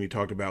anymore. Like when he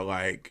talked about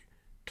like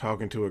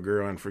talking to a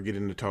girl and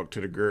forgetting to talk to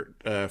the girl,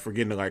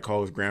 forgetting to like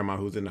call his grandma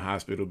who's in the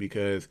hospital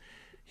because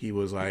he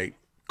was like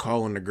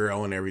calling the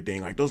girl and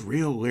everything. Like those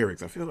real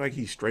lyrics, I feel like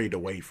he strayed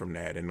away from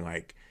that and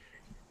like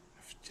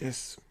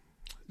just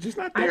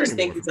not there. I just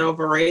think he's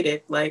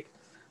overrated. Like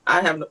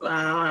I don't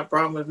have a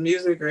problem with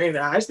music or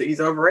anything. I just think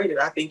he's overrated.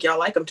 I think y'all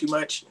like him too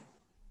much.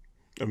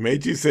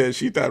 Amechi said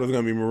she thought it was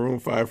gonna be Maroon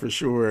 5 for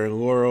sure, and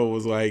Laurel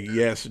was like,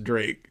 "Yes,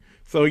 Drake."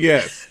 So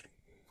yes,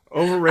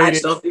 overrated. I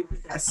just don't think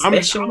that's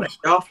special. I'm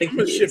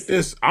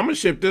gonna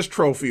ship this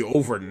trophy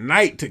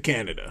overnight to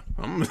Canada.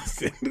 I'm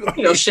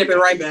gonna ship it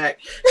right back.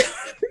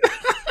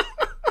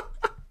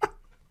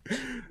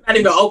 Not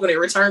even open it.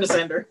 Return to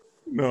sender.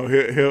 No,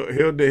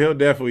 he'll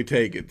definitely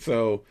take it.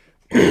 So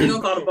you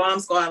gonna call the bomb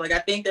squad? Like I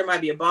think there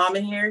might be a bomb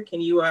in here. Can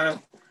you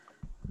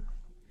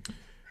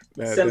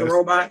send a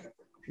robot?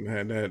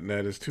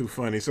 That is too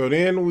funny. So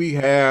then we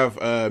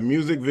have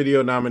music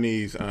video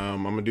nominees.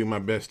 I'm gonna do my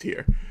best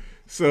here.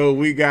 So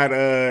we got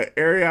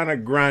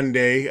Ariana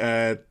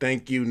Grande.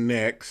 Thank You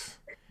Next.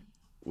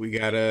 We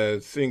got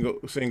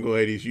single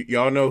ladies.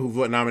 Y'all know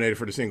who nominated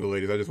for the single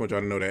ladies. I just want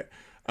y'all to know that.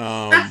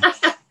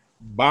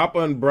 Bop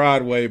on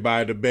Broadway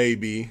by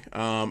DaBaby.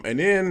 And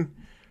then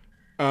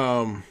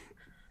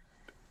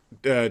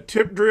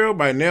Tip Drill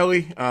by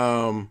Nelly.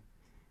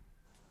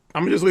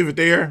 I'm gonna just leave it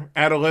there.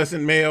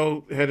 Adolescent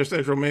male,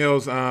 heterosexual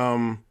males.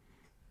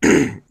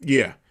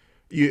 Yeah.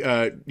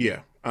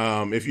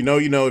 If you know,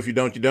 you know. If you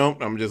don't, you don't.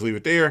 I'm gonna just leave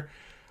it there.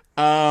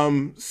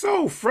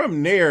 So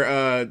from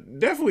there,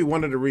 definitely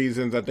one of the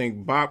reasons I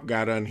think Bop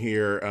got on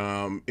here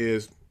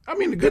is, I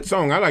mean, a good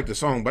song. I like the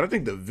song, but I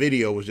think the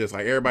video was just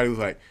like everybody was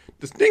like,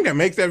 the thing that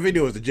makes that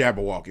video is the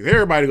Jabberwockies.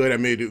 Everybody let that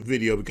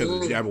video because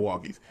of the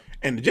Jabberwockies.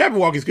 And the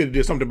Jabberwockies could have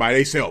did something by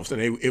themselves,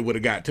 and it would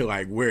have got to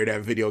like where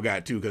that video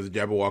got to, because the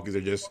Jabberwockies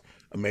are just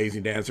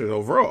amazing dancers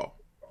overall.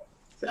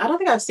 I don't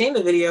think I've seen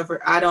the video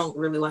for. I don't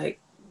really like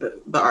the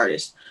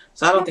artist,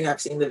 so I don't think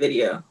I've seen the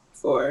video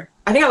for.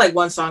 I think I like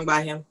one song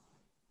by him.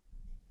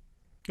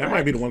 That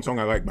might be the one song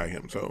I like by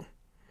him. So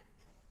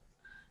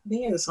I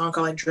think he has a song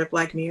called like "Drip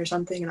Like Me" or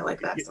something, and I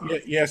like that song.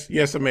 Yes,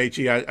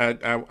 Amechi.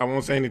 I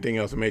won't say anything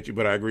else, Amechi,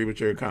 but I agree with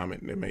your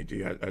comment,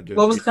 Amechi.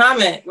 What was the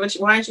comment?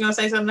 Why aren't you gonna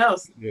say something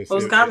else? What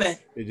was the comment?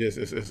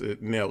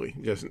 It's Nelly.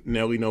 Just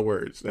Nelly, no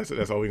words. That's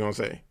all we're gonna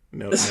say.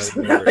 Nelly,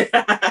 no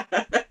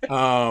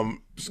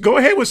words. Go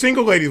ahead with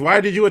single ladies.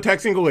 Why did you attack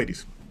single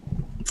ladies?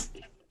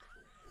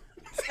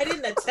 I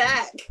didn't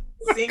attack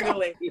single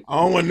ladies.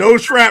 I don't want no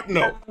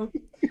shrapnel.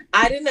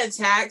 I didn't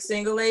attack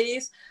single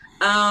ladies.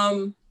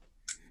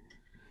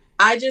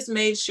 I just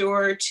made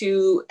sure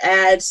to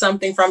add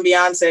something from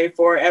Beyonce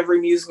for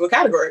every musical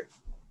category.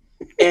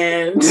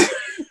 And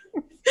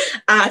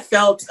I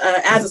felt,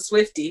 as a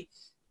Swiftie,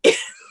 it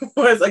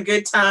was a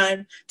good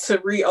time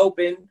to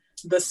reopen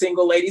the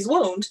single lady's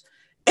wound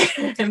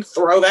and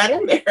throw that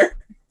in there.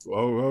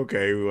 Oh,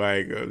 okay.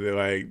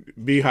 Like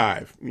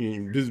Beehive,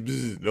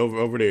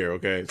 over there.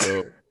 Okay,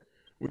 so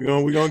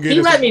we're gonna get.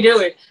 He let me do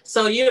it.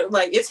 So you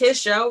like it's his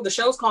show. The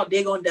show's called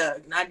Dig on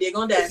Doug, not Dig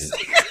on Doug.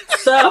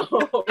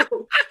 So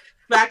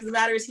fact of the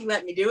matter is, he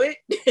let me do it.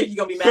 You're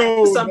gonna be mad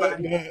at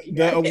somebody.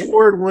 The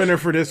award winner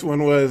for this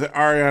one was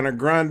Ariana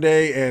Grande,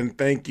 and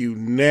Thank You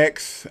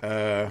Next.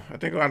 I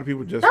think a lot of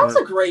people just that was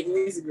a great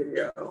music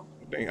video.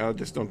 I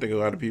just don't think a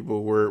lot of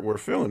people were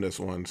feeling this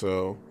one.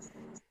 So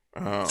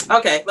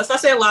okay, let's not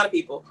say a lot of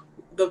people.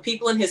 The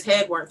people in his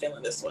head weren't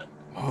feeling this one.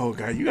 Oh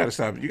God, you gotta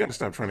stop! You gotta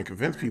stop trying to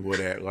convince people of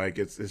that. Like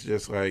it's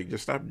just like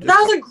just stop.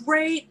 That was a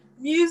great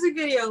music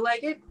video.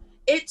 Like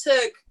it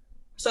took.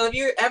 So if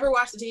you ever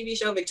watched the TV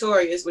show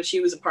Victorious, which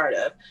she was a part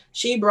of,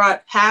 she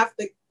brought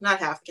not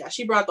half the cast.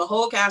 She brought the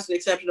whole cast with the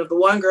exception of the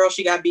one girl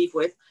she got beef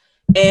with,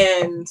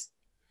 and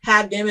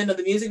had them into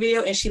the music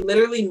video. And she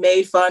literally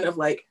made fun of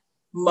like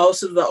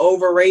most of the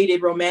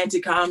overrated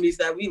romantic comedies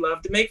that we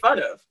love to make fun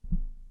of.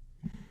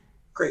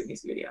 Great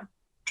music video.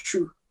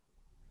 True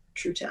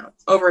talent.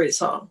 Overrated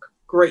song.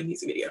 Great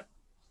music video.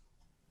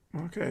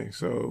 Okay,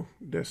 so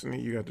Destiny,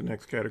 you got the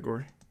next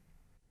category.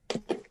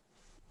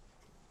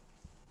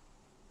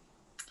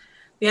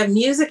 We have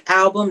music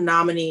album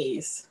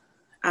nominees.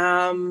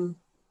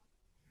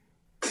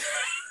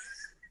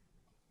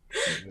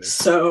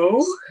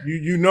 So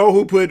you know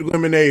who put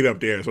Lemonade up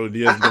there? So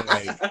just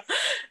like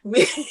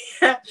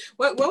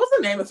what was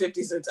the name of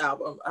 50 Cent's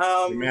album?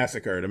 The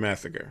Massacre.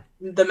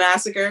 The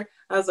Massacre.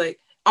 I was like,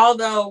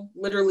 although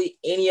literally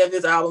any of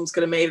his albums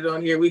could have made it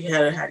on here, we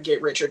had to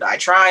Get Rich or Die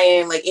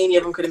Trying. Like any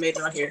of them could have made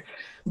it on here,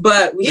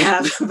 but we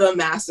have The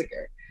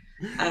Massacre.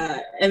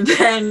 And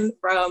then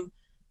from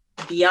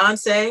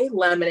Beyonce,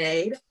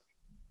 Lemonade,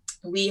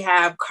 we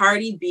have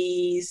Cardi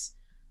B's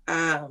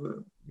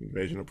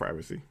Invasion of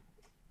Privacy.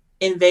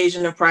 I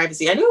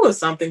knew it was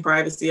something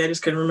privacy. I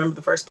just couldn't remember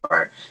the first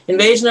part.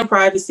 Invasion of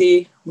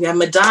Privacy. We have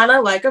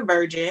Madonna, Like a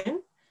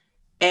Virgin,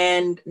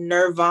 and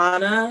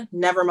Nirvana,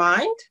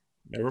 Nevermind.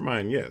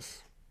 Nevermind,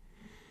 yes.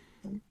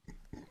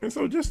 And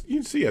so just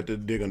you see at the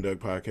Dig on Doug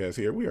podcast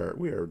here, we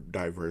are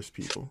diverse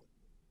people.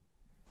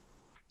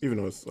 Even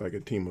though it's like a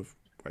team of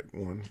like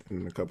one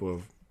and a couple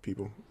of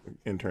people,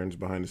 interns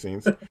behind the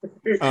scenes.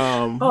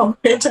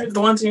 Interns,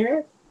 the ones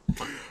here.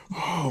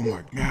 Oh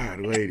my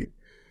God, lady.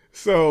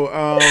 So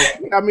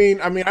I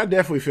mean, I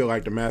definitely feel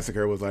like The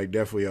Massacre was like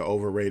definitely an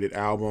overrated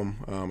album,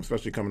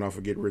 especially coming off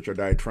of Get Rich or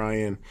Die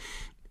Trying.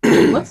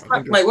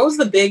 What was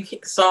the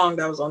big song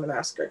that was on The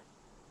Massacre?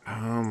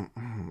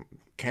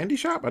 Candy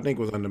Shop, I think,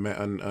 was on the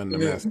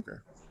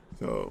Massacre.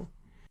 So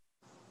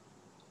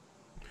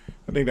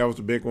I think that was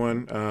the big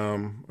one.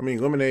 I mean,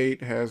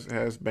 Lemonade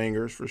has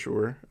bangers for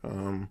sure.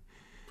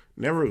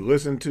 Never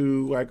listened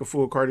to like a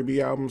full Cardi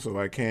B album, so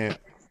I can't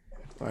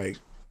like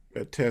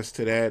attest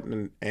to that.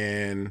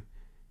 And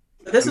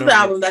this is the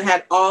album that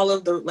had all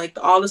of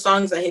all the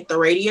songs that hit the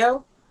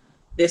radio.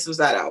 This was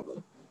that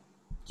album.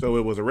 So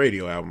it was a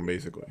radio album,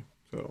 basically.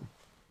 So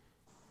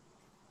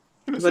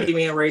what do you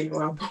mean a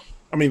radio album?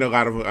 I mean, a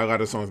lot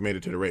of songs made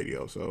it to the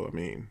radio. So I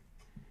mean.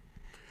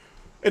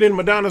 And then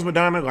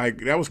Madonna, like,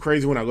 that was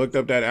crazy when I looked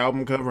up that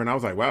album cover and I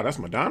was like, wow, that's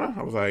Madonna?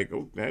 I was like,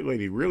 oh, that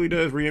lady really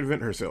does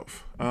reinvent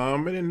herself.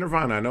 And then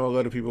Nirvana, I know a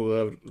lot of people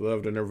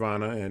love the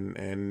Nirvana,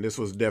 and this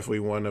was definitely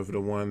one of the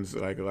ones,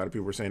 like, a lot of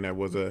people were saying that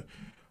was a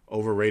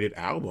overrated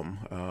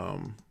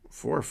album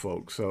for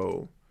folks.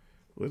 So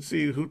let's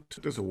see who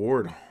took this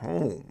award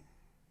home.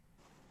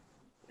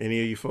 Any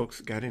of you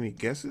folks got any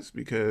guesses?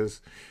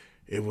 Because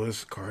it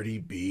was Cardi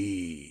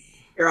B.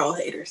 You're all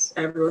haters.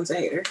 Everyone's a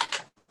hater.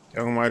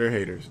 Tell them why they're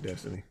haters,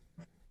 Destiny.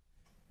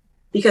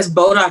 Because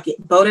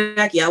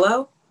Bodak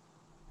Yellow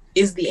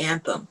is the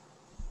anthem.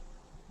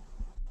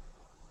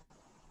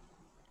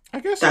 I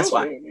guess that's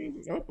why. I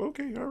mean,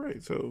 okay, all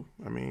right. So,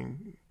 I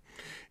mean,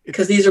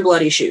 because these are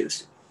bloody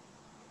shoes.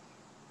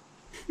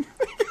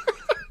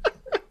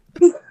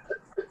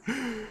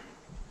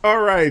 All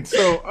right.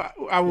 So,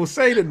 I will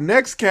say the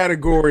next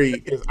category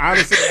is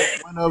honestly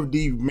one of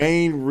the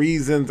main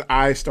reasons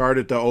I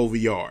started the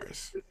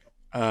OVRs.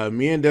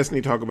 Me and Destiny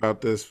talk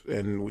about this,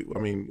 and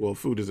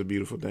food is a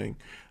beautiful thing.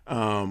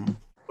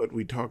 But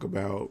we talk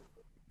about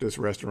this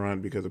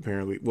restaurant because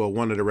apparently,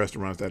 one of the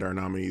restaurants that are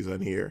nominees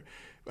on here,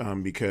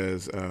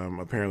 because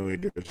apparently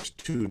there's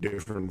two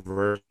different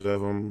versions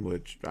of them,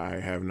 which I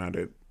have not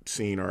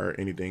seen or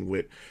anything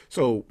with.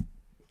 So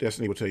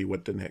Destiny will tell you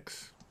what the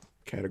next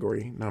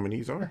category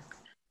nominees are.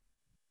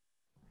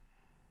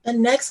 The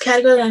next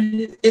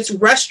category, it's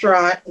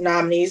restaurant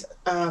nominees.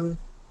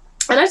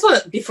 And I just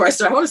want to, before I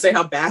start, I want to say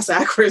how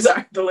backwards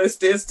the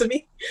list is to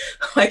me.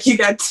 Like, you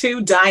got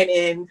two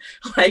dine-in,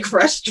 like,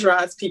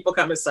 restaurants, people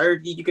come and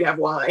serve you, you can have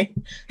wine.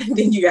 And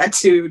then you got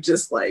two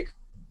just, like,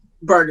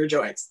 burger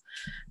joints.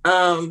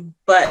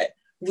 But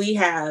we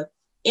have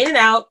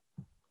In-N-Out,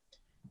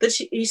 the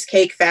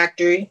Cheesecake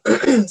Factory,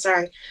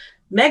 sorry,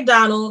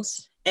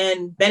 McDonald's,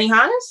 and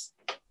Benihana's.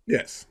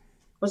 Yes.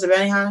 Was it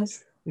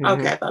Benihana's? Mm-hmm.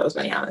 Okay, I thought it was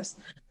Benihana's.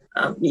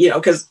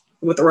 Because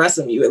with the rest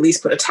of them, you at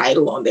least put a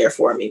title on there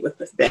for me. With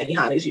the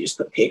Benihana's, you just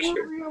put a Well,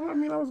 picture. I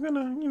mean, I was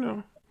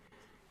gonna,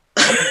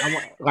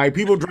 like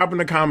people drop in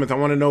the comments. I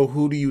want to know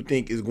who do you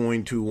think is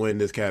going to win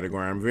this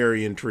category. I'm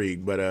very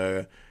intrigued, but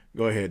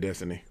go ahead,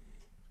 Destiny.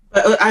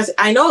 But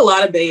I know a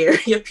lot of Bay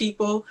Area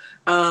people,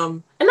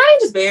 and not even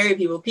just Bay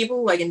Area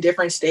people like in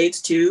different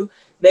states too.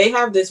 They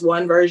have this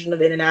one version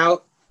of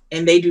In-N-Out,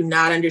 and they do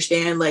not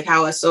understand like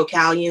how us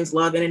SoCalians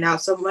love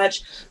In-N-Out so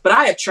much. But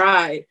I have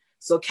tried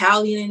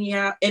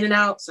SoCalian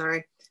In-N-Out.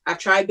 Sorry, I've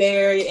tried Bay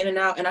Area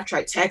In-N-Out, and I've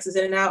tried Texas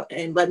In-N-Out,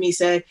 and let me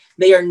say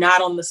they are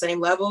not on the same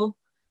level.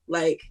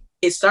 Like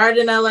it started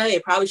in LA,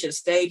 it probably should have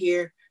stayed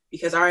here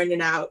because our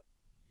In-N-Out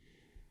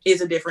is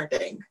a different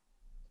thing.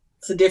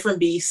 It's a different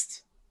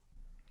beast.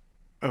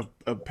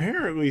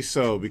 Apparently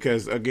so,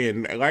 because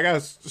again, like I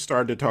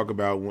started to talk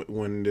about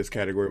when this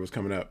category was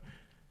coming up,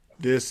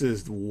 this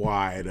is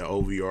why the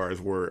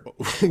OVRs were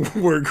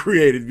were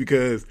created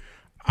because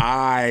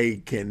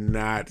I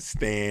cannot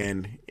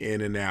stand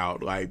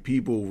In-N-Out. Like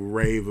people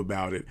rave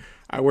about it.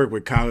 I work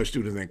with college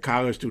students, and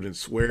college students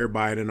swear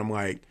by it, and I'm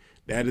like,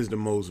 that is the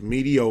most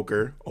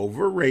mediocre,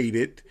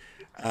 overrated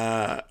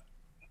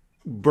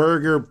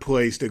burger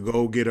place to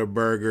go get a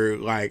burger.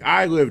 Like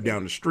I live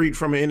down the street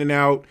from an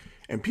In-N-Out,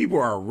 and people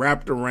are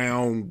wrapped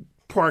around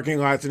parking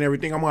lots and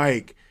everything. I'm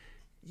like,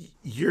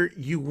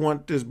 you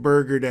want this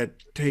burger that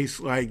tastes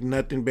like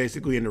nothing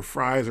basically, and the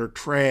fries are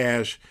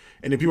trash.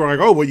 And then people are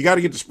like, oh well, you got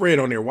to get the spread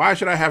on there. Why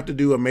should I have to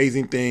do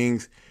amazing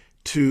things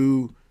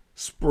to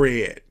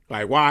spread?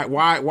 Like why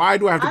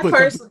do I have to I put something?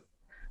 personally,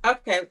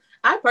 okay.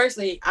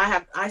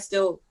 I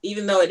still,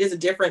 even though it is a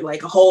different,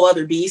 like a whole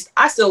other beast,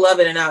 I still love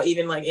In-N-Out,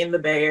 even like in the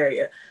Bay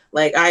Area.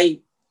 Like I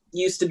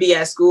used to be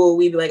at school,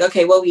 we'd be like,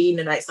 okay, what we eating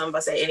tonight? Some of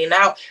us say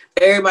In-N-Out.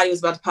 Everybody was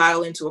about to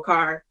pile into a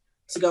car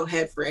to go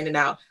head for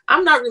In-N-Out.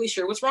 I'm not really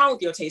sure what's wrong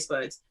with your taste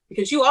buds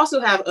because you also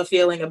have a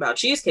feeling about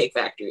Cheesecake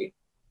Factory.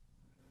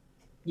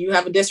 You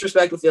have a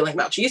disrespectful feeling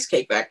about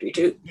Cheesecake Factory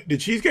too. The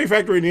Cheesecake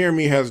Factory near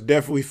me has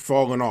definitely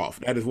fallen off.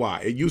 That is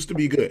why. It used to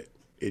be good.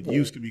 It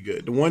used to be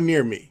good. The one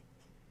near me.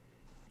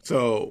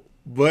 So,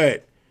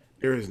 but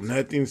there is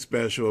nothing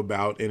special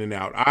about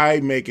In-N-Out. I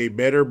make a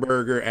better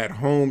burger at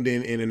home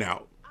than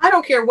In-N-Out. I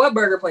don't care what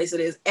burger place it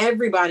is.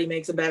 Everybody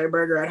makes a better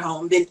burger at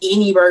home than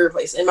any burger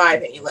place, in my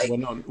opinion. Like, Well,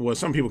 no, well,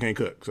 some people can't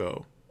cook,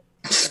 so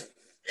I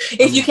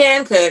if you mean,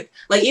 can cook,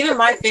 like even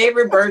my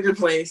favorite burger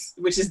place,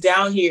 which is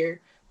down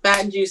here,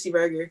 Fat and Juicy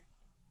Burger,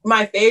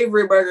 my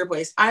favorite burger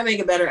place, I make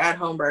a better at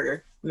home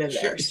burger than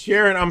theirs.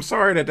 Sharon, I'm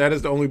sorry that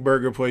is the only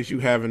burger place you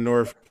have in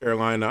North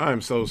Carolina.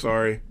 I'm so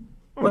sorry.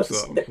 What's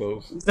I'm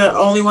so the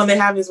only one they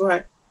have is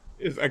what?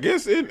 I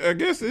guess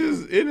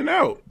is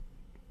In-N-Out.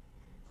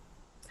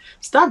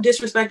 Stop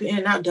disrespecting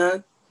In-N-Out,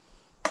 Doug.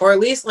 Or at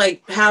least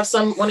like have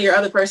one of your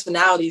other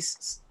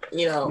personalities,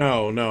 No.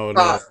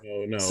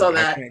 so I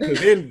that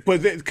can't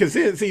because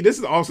then see this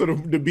is also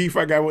the beef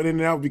I got with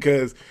In-N-Out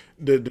because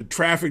the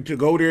traffic to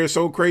go there is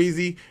so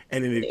crazy,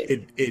 and then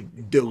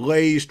it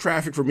delays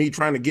traffic for me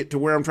trying to get to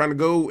where I'm trying to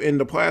go in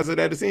the plaza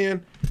that it's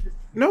in.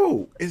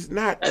 No, it's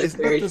not. that's It's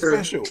very nothing true.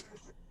 special.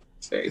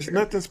 It's very It's true.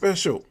 nothing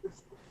special.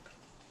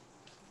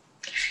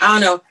 I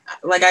don't know.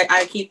 Like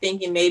I keep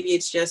thinking maybe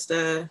it's just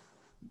a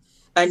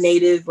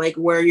native like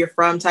where you're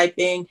from type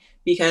thing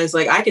because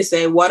like I could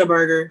say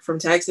Whataburger from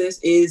Texas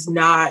is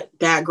not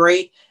that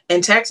great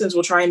and Texans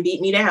will try and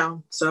beat me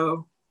down.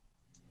 So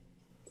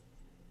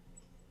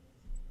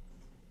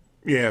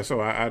Yeah, so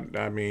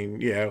I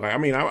mean, yeah, like I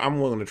mean, I'm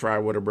willing to try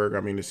Whataburger.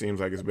 I mean, it seems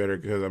like it's better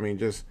because I mean,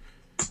 there's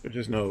I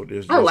just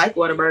like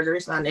Whataburger.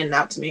 It's not in and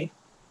out to me.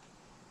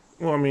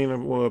 well, I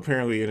mean, well,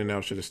 apparently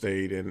In-N-Out should have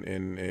stayed in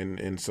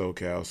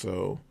SoCal.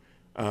 So,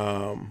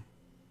 um,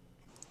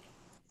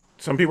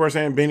 some people are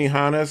saying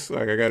Benihana's.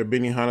 Like I got a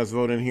Benihana's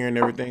vote in here and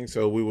everything.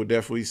 So we will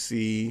definitely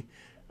see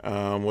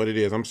what it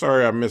is. I'm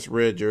sorry I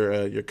misread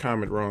your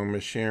comment wrong,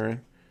 Miss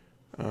Sharon.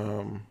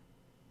 Um,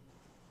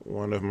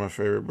 One of my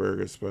favorite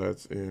burger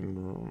spots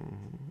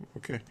in.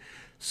 Okay,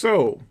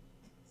 so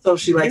So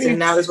she likes in Benny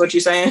and out is what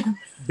you're saying?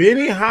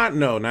 Benihana.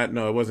 No, not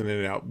no. It wasn't In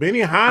and Out. Oh,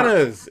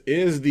 Benihana's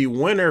is the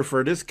winner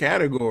for this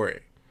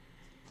category.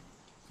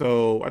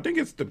 So I think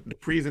it's the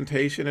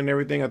presentation and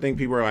everything. I think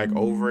people are like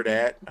over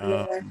that.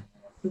 yeah.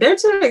 They're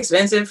too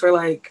expensive for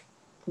like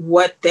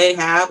what they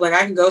have. Like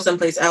I can go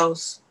someplace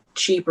else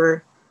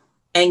cheaper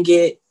and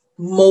get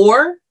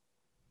more.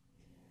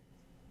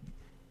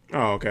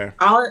 Oh, okay.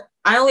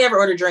 I only ever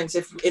order drinks.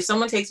 If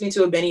someone takes me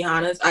to a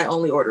Benihana's, I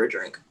only order a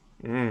drink.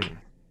 Mm.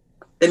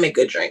 They make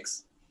good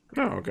drinks.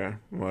 Oh, okay.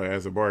 Well,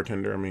 as a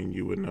bartender, I mean,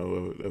 you would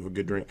know of a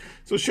good drink.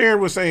 So Sharon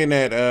was saying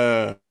that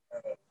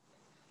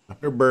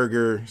her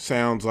burger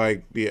sounds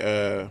like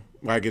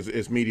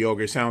it's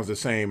mediocre. It sounds the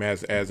same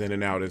as In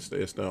and Out. It's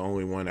the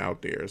only one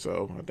out there.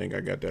 So I think I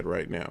got that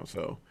right now.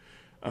 So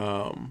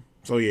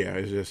yeah,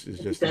 it's just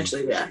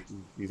Essentially, yeah.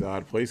 these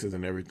odd places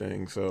and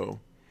everything. So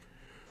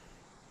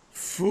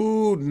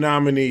food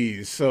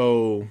nominees.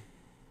 So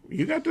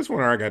You got this one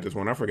or I got this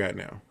one? I forgot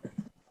now.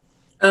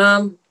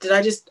 Did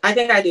I just? I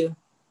think I do.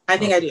 I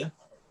think I Okay. do.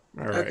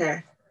 All right.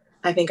 Okay.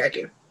 I think I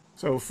do.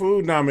 So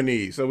food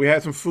nominees. So we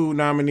had some food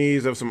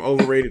nominees of some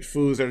overrated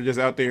foods that are just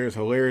out there. It's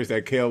hilarious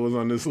that kale was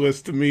on this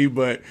list to me,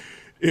 but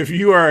if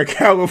you are a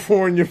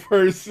California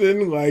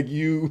person, like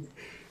you,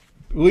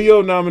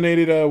 Leo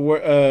nominated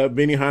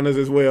Benihana's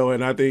as well,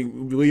 and I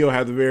think Leo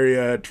has a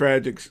very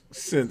tragic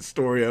sense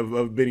story of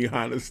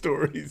Benihana's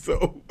story.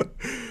 So,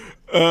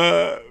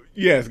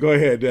 yes, go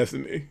ahead,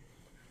 Destiny.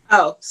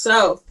 Oh,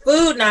 so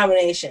food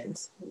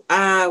nominations.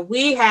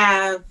 We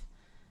have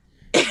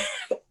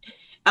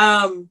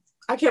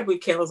I can't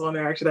believe kale's on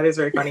there actually. That is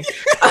very funny.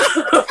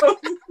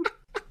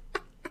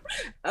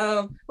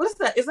 What is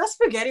that? Is that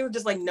spaghetti with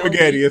just like no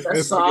Spaghetti, meat, it's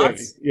just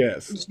spaghetti. sauce?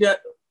 Yes.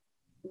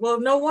 Well,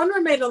 no wonder I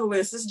made it on the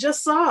list. It's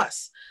just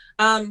sauce.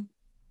 Um,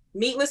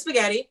 Meatless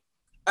spaghetti.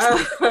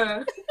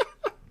 Uh,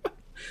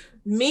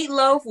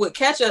 Meatloaf with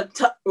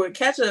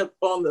ketchup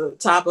on the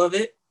top of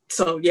it.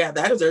 So yeah,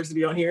 that deserves to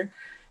be on here.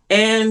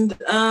 And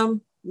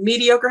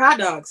mediocre hot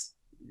dogs.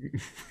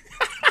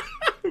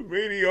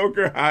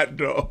 Mediocre hot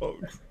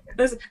dogs.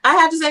 Listen, I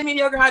have to say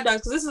mediocre hot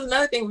dogs because this is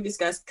another thing we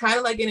discussed, kind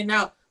of like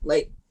In-N-Out.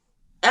 Like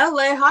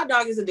LA hot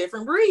dog is a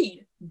different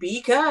breed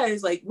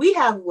because like we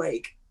have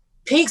like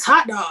Pink's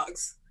hot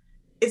dogs.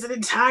 It's an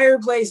entire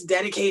place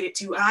dedicated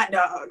to hot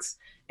dogs,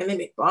 and they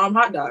make bomb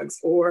hot dogs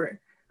or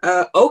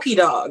Okie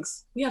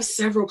dogs. We have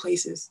several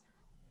places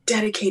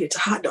dedicated to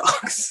hot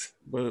dogs.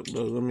 But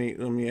let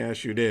me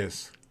ask you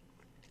this: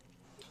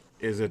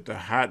 is it the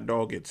hot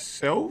dog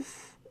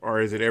itself,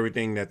 or is it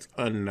everything that's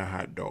on the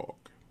hot dog?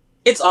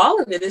 It's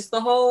all of it. It's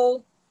the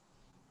whole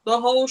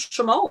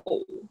schmo.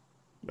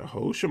 The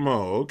whole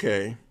shamo.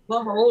 Okay.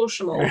 The whole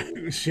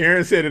schmo.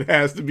 Sharon said it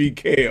has to be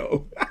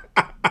kale.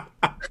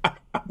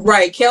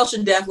 Right. Kale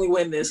should definitely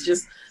win this.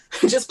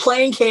 Just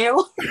plain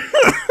kale.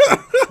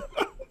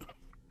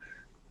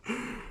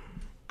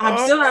 I'm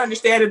still not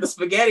understanding the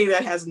spaghetti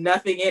that has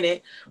nothing in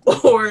it,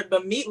 or the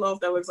meatloaf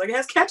that looks like it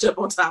has ketchup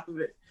on top of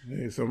it.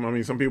 Hey,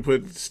 some people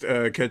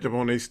put ketchup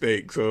on their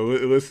steak. So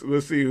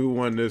let's see who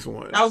won this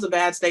one. That was a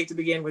bad steak to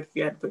begin with if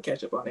you had to put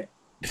ketchup on it.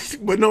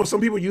 But no,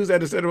 some people use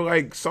that instead of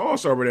like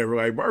sauce or whatever,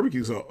 like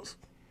barbecue sauce.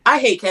 I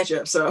hate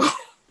ketchup, so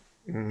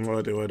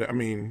I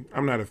mean,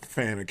 I'm not a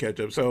fan of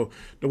ketchup. So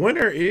the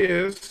winner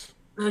is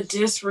the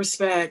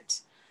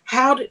disrespect.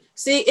 How did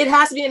see? It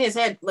has to be in his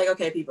head. Like,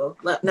 okay, people,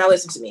 now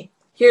listen to me.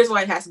 Here's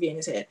why it has to be in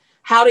his head.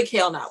 How did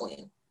Kale not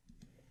win?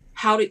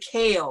 How did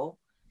Kale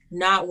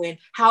not win?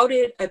 How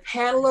did a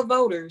panel of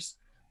voters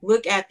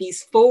look at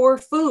these four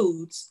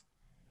foods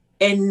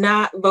and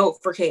not vote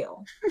for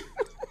Kale?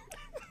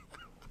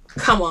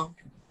 Come on.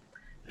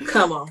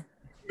 Come on.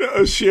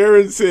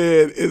 Sharon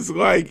said it's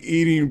like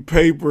eating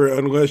paper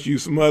unless you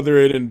smother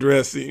it in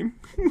dressing.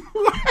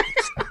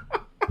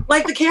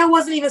 Like the kale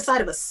wasn't even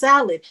side of a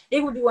salad.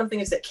 It would be one thing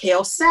if it said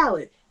kale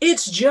salad.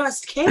 It's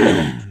just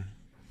kale.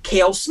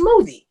 Kale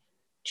smoothie.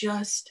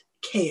 Just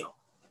kale.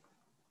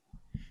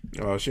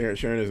 Oh,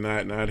 Sharon is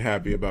not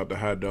happy about the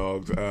hot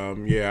dogs.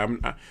 Yeah,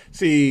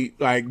 see,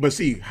 like, but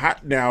see,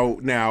 hot now,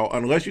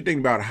 unless you think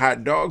about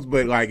hot dogs,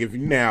 but like if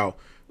you now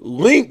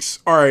links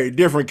are a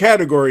different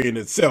category in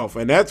itself,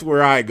 and that's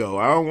where I go.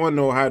 I don't want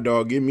no hot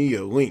dog. Give me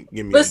a link.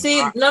 Give me. But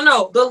see,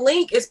 no, the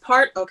link is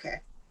part.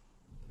 Okay,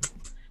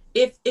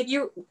 if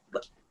you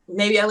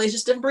maybe LA's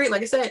just different breed.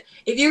 Like I said,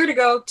 if you were to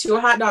go to a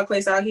hot dog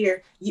place out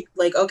here, you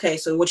like okay,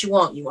 so what you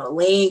want? You want a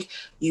link?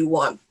 You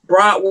want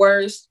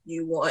bratwurst?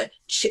 You want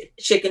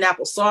chicken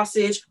apple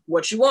sausage?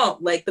 What you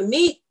want? Like the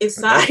meat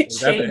inside That's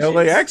changes. the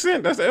LA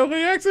accent. That's the LA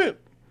accent.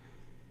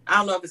 I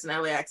don't know if it's an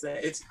LA accent.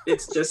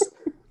 It's just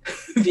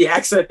the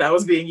accent that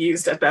was being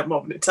used at that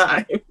moment in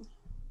time.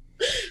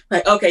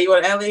 Like, okay, you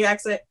want an LA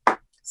accent?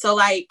 So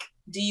like,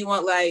 do you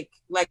want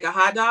like a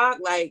hot dog,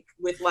 like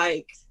with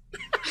like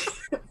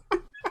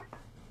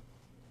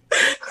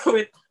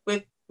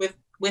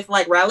with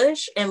like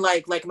relish and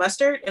like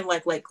mustard and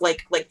like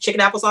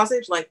chicken apple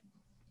sausage, like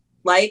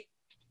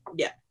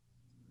yeah.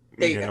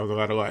 There you Yeah, go. that was a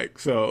lot of like.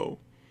 So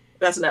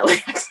That's an LA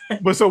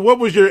accent. but so what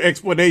was your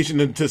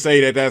explanation to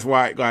say that that's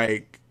why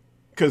like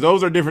because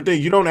those are different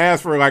things. You don't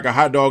ask for like a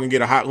hot dog and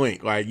get a hot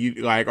link like you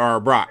like or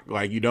a brat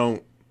like you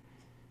don't.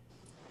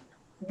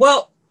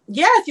 Well,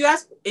 yeah, if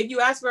you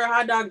ask for a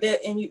hot dog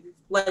that and you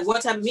like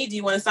what type of meat do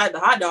you want inside the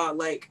hot dog?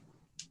 Like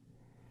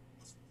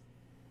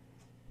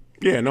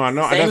Yeah, no, I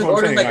know. same That's as what I'm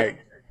ordering saying. like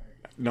Like,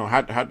 no,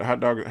 hot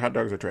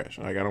dogs are trash.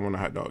 Like, I don't want a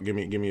hot dog. Give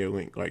me a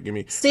link. Like, give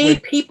me see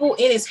people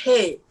in his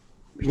head.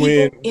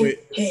 People in when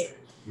his head.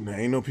 nah,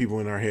 ain't no people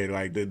in our head.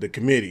 Like the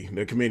committee.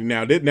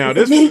 Now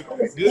People in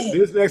his head.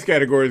 this next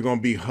category is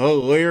gonna be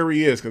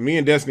hilarious because me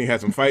and Destiny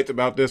had some fights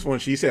about this one.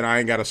 She said I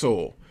ain't got a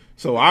soul.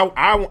 So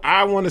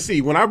I want to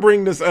see when I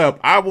bring this up.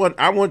 I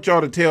want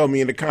y'all to tell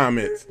me in the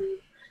comments.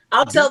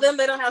 I'll tell them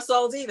they don't have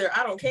souls either.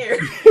 I don't care.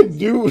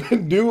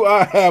 Do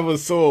I have a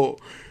soul?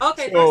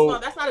 Okay, first of So all,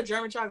 that's not a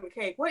German chocolate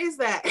cake. What is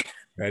that?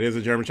 that is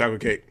a German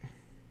chocolate cake.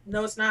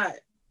 No, it's not.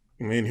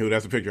 Anywho,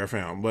 that's a picture I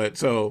found. But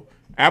so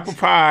apple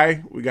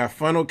pie, we got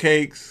funnel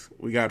cakes,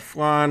 we got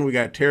flan, we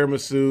got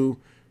tiramisu,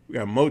 we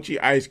got mochi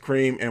ice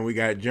cream, and we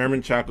got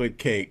German chocolate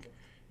cake.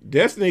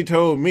 Destiny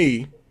told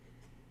me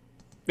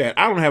that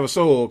I don't have a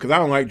soul because I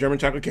don't like German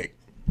chocolate cake.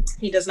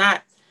 He does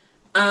not.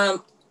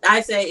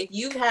 I say if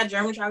you've had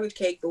German chocolate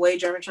cake the way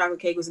German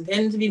chocolate cake was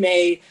intended to be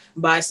made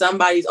by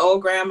somebody's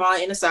old grandma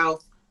in the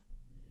South,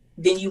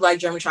 then you like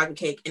German chocolate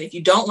cake. And if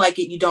you don't like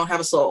it, you don't have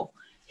a soul.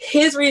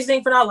 His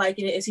reasoning for not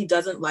liking it is he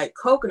doesn't like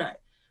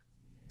coconut.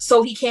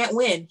 So he can't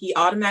win. He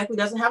automatically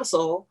doesn't have a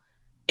soul.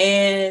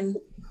 And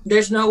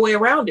there's no way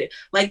around it.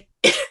 Like,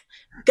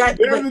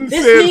 Devin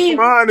says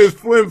mine is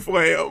flim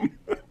flam.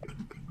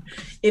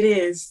 It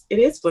is. It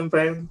is flim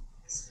flam.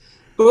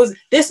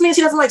 This means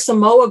he doesn't like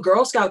Samoa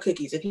Girl Scout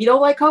cookies. If you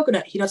don't like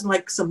coconut, he doesn't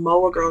like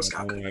Samoa Girl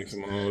Scout cookies. Like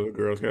Samoa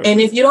Girl Scout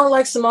and if you don't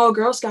like Samoa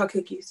Girl Scout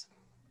cookies,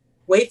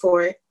 wait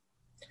for it.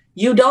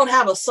 You don't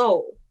have a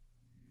soul.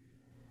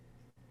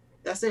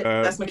 That's it.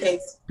 That's my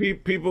case.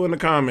 People in the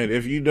comment,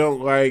 if you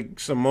don't like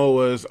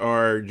Samoas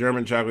or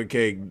German chocolate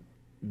cake,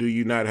 do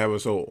you not have a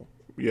soul?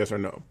 Yes or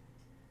no?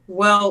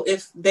 Well,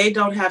 if they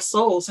don't have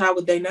souls, how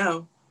would they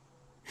know?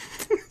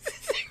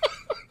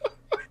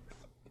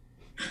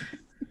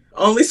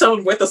 Only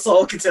someone with a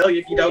soul can tell you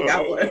if you don't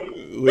got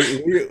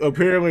one.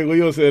 Apparently,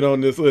 Leo said on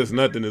this list,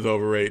 nothing is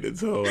overrated.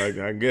 So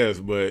I guess,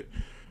 but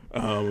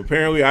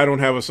apparently I don't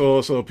have a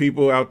soul. So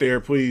people out there,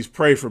 please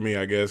pray for me,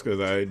 I guess, because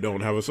I don't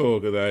have a soul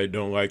because I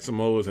don't like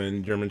Samoas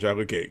and German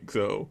chocolate cake.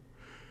 So,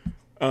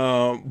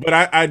 but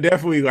I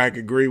definitely like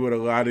agree with a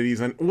lot of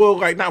these. And well,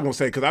 like not gonna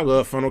say because I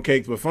love funnel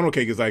cakes, but funnel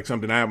cake is like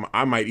something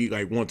I might eat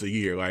like once a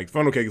year. Like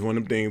funnel cake is one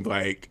of them things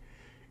like.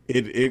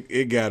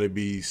 It gotta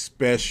be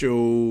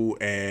special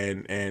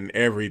and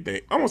everything.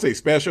 I won't say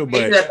special,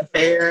 but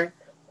fair.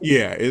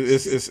 Yeah,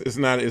 it's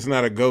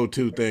not a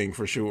go-to thing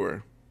for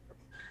sure.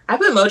 I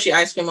put mochi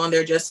ice cream on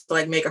there just to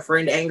like make a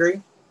friend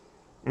angry.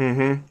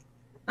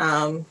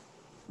 Mm-hmm.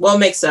 Well,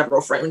 make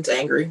several friends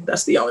angry.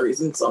 That's the only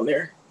reason it's on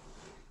there.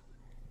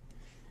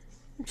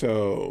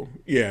 So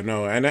yeah,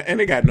 no, and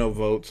it got no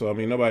vote. So I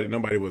mean,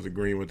 nobody was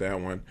agreeing with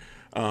that one.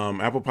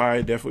 Apple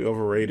pie definitely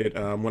overrated.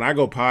 When I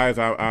go pies,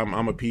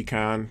 I'm a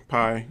pecan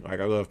pie. Like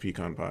I love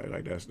pecan pie.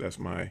 Like that's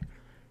my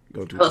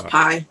go-to. I love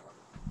pie.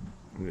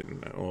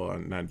 Well,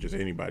 not just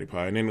anybody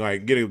pie, and then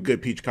like get a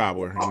good peach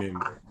cobbler, and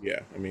then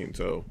yeah, I mean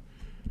so.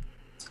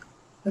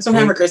 That's what I'm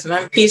having for Christmas.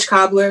 I'm peach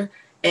cobbler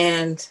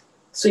and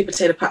sweet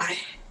potato pie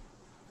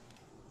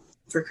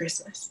for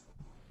Christmas.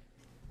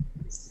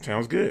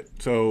 Sounds good.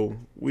 So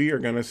we are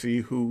gonna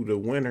see who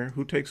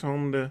takes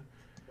home the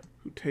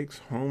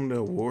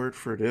award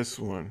for this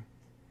one.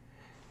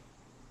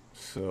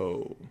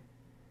 So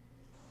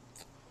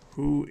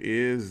who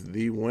is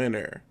the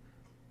winner?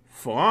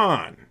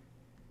 Flan.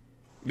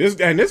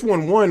 This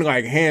one won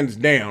like hands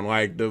down.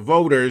 Like the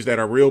voters that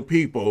are real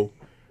people,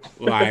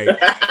 like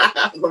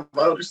the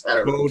voters that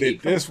are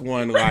voted this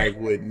one like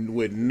with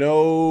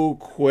no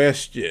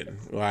question.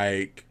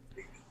 Like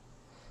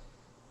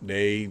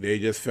they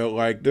just felt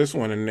like this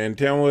one, and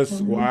tell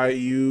us why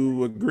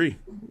you agree.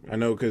 I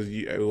know because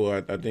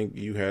I think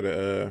you had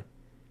a.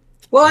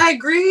 Well, I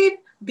agreed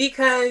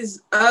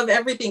because of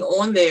everything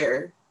on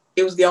there.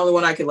 It was the only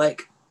one I could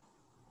like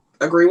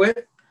agree with.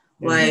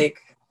 Mm-hmm. Like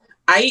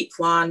I eat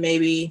flan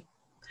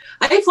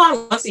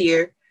once a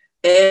year,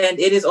 and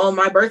it is on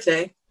my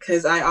birthday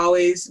because I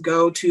always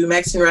go to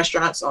Mexican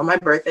restaurants on my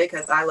birthday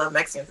because I love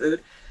Mexican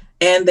food,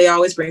 and they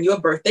always bring you a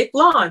birthday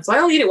flan. So I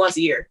only eat it once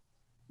a year.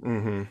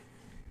 Mm-hmm.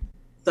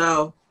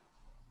 So.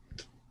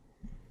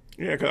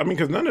 Yeah,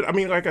 because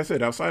like I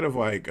said, outside of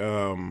like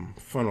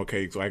funnel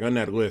cakes, like on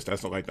that list,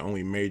 that's like the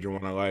only major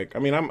one I like. I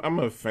mean, I'm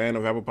a fan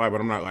of apple pie,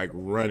 but I'm not like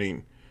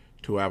running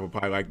to apple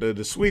pie. Like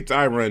the sweets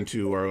I run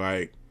to are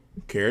like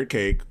carrot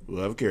cake,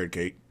 love carrot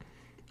cake,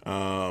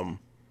 and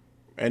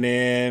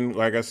then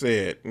like I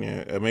said,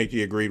 yeah,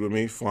 Ameki agreed with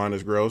me. Flan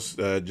is gross.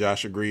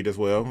 Josh agreed as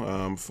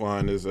well.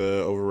 Flan is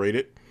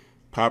overrated.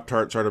 Pop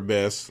Tarts are the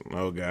best.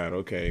 Oh God,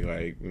 okay,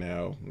 like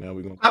now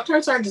we gonna. Pop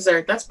Tarts aren't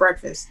dessert. That's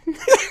breakfast.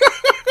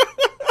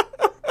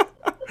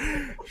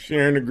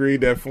 Sharon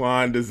agreed that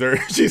flan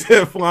deserved. She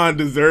said flan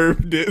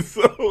deserved it.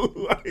 So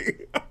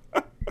like,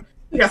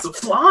 we got some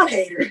flan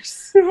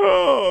haters.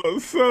 Oh,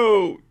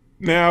 so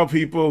now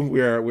people,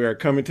 we are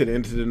coming to the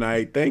end of the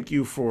night. Thank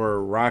you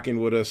for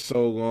rocking with us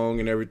so long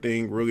and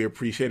everything. Really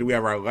appreciate it. We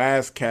have our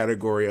last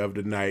category of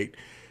the night,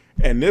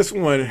 and this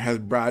one has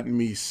brought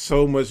me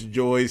so much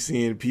joy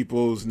seeing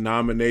people's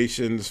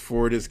nominations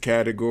for this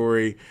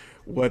category,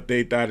 what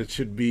they thought it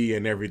should be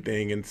and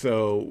everything. And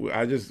so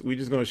we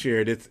just gonna share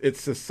it.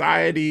 It's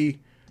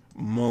society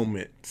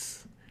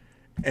moments.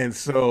 And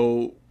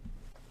so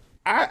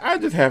I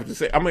just have to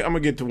say I'm gonna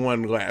get to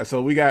one last.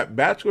 So we got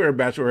bachelor and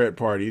bachelorette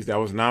parties that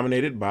was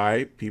nominated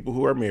by people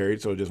who are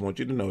married. So just want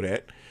you to know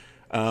that.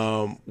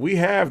 We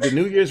have the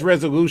New Year's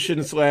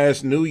resolution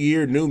 / New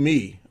Year, New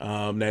Me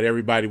that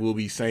everybody will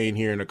be saying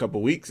here in a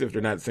couple weeks if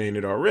they're not saying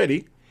it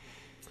already.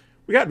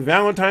 We got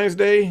Valentine's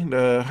Day,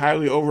 the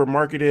highly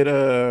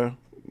over-marketed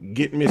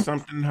get me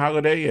something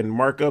holiday and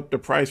mark up the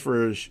price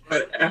for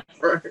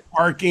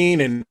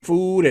parking and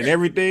food and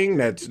everything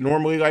that's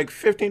normally like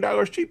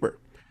 $15 cheaper.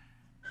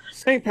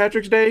 St.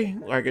 Patrick's Day,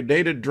 like a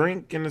day to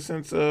drink in the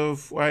sense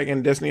of like,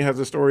 and Destiny has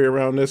a story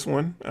around this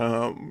one.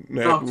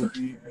 That Oh, will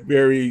be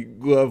very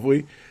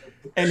lovely.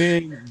 And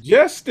then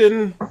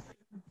Justin,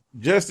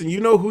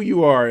 you know who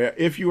you are.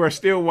 If you are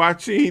still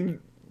watching,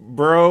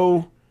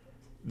 bro,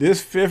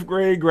 this fifth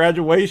grade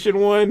graduation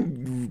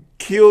one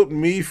killed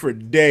me for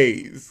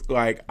days.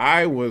 Like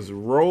I was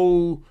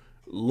rolling,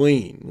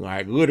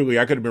 like literally,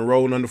 I could have been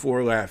rolling on the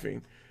floor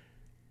laughing.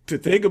 To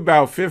think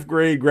about fifth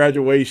grade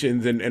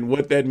graduations and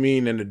what that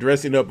mean and the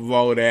dressing up of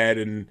all of that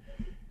and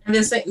and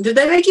then did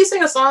they make you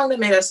sing a song? They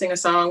made us sing a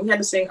song. We had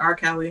to sing R.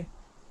 Kelly.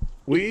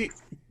 we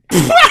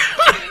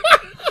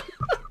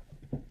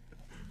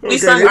We okay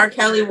sung R.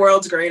 Kelly,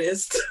 World's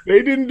Greatest.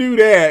 they didn't do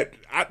that.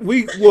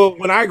 Well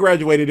when I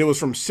graduated it was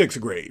from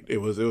sixth grade. It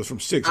was from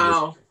sixth grade.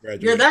 Oh, you're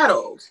Graduated. that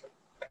old.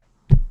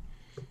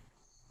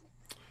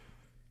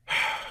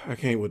 I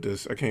can't with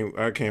this. I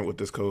can't with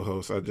this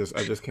co-host. I just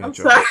I'm can't.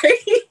 Y'all. sorry.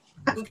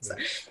 I'm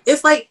sorry.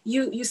 It's like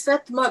you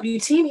set them up, you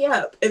tee me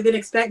up, and then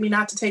expect me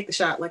not to take the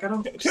shot. Like I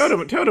don't. Tell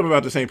them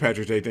about the St.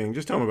 Patrick's Day thing.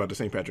 Just tell them about the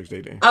St. Patrick's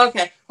Day thing.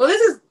 Okay. Well,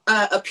 this is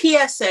a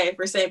PSA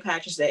for St.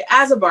 Patrick's Day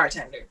as a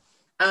bartender.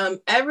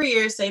 Every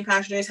year, St.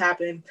 Patrick's Days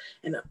happen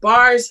in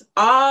bars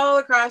all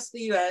across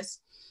the U.S.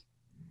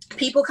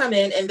 People come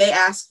in and they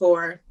ask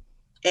for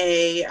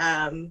a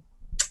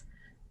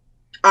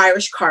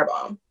Irish car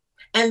bomb,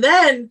 and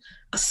then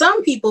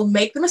some people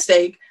make the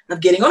mistake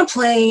of getting on a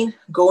plane,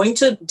 going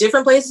to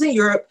different places in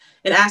Europe,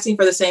 and asking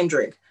for the same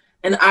drink,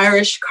 an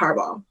Irish car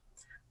bomb.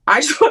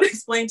 I just want to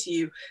explain to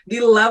you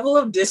the level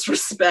of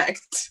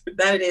disrespect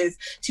that it is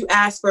to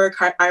ask for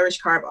an Irish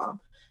car bomb.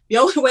 The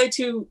only way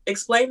to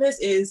explain this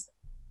is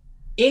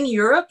in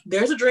Europe,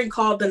 there's a drink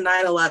called the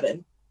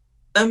 911.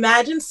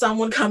 Imagine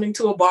someone coming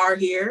to a bar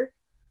here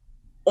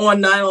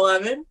on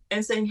 9/11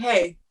 and saying,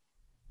 "Hey,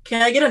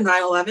 can I get a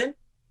 9/11?"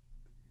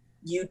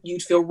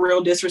 You'd feel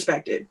real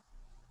disrespected.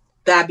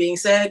 That being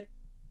said,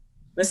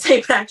 when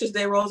St. Patrick's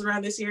Day rolls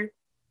around this year,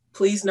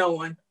 please no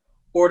one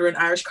order an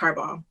Irish car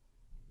bomb.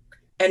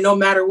 And no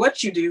matter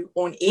what you do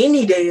on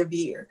any day of the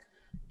year,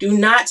 do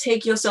not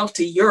take yourself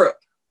to Europe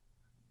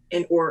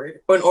and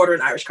order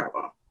an Irish car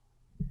bomb.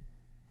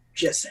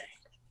 Just saying.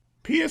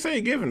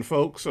 PSA given,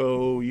 folks.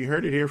 So you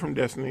heard it here from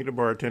Destiny, the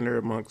bartender,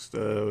 amongst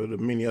the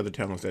many other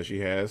talents that she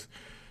has.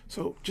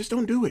 So just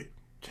don't do it.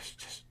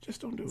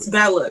 Just don't do It's it.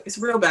 bad luck. It's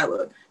a real bad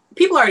luck.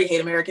 People already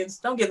hate Americans.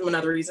 Don't give them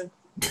another reason.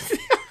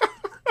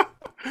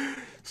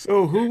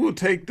 So who will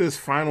take this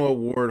final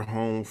award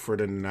home for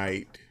the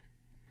night?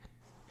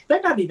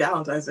 That gotta be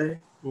Valentine's Day.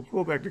 We'll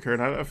pull back the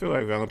curtain. I feel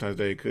like Valentine's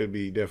Day could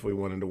be definitely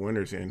one of the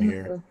winners in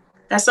here.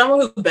 As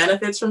someone who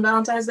benefits from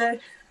Valentine's Day,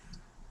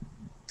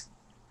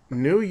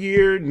 New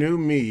year, new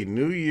me.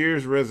 New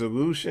Year's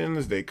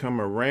resolutions, they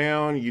come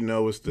around. You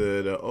know, it's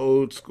the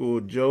old school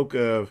joke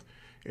of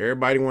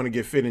everybody want to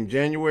get fit in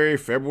January,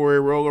 February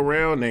roll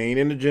around, they ain't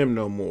in the gym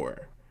no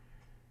more.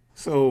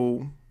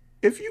 So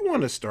if you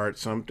want to start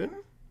something,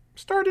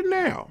 start it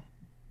now.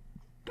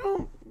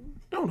 Don't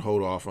don't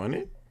hold off on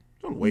it.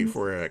 Don't wait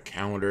for a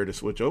calendar to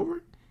switch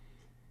over.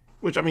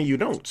 Which I mean, you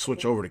don't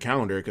switch over the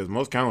calendar because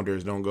most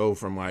calendars don't go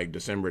from like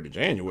December to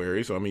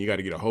January. So I mean, you got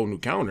to get a whole new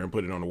calendar and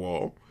put it on the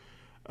wall.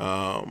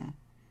 Um,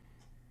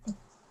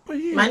 but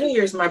yeah, my New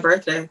Year's is my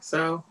birthday,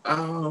 so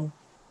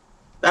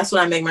that's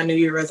when I make my New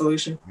Year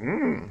resolution.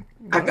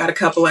 I've got a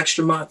couple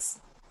extra months.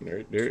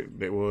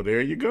 well,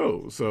 there you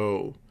go.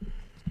 So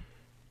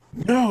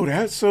no,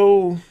 that's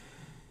so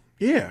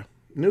yeah.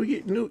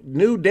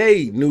 New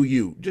day, new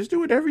you. Just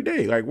do it every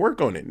day. Like work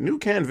on it. New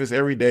canvas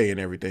every day and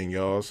everything,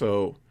 y'all.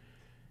 So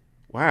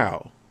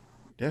wow,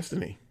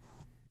 Destiny.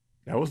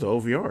 That was the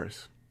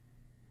OVRs.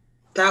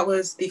 That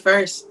was the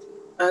first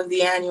of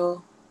the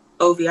annual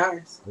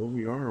OVRs.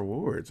 OVR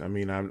awards. I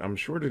mean, I'm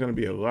sure there's going to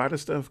be a lot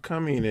of stuff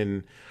coming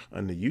in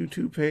on the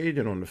YouTube page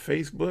and on the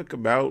Facebook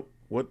about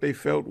what they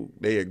felt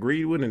they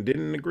agreed with and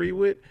didn't agree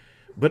with.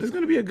 But it's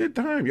going to be a good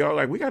time, y'all.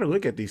 Like we got to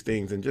look at these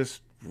things and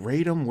just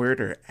rate them where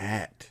they're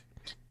at.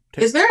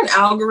 Is there an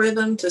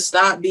algorithm to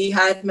stop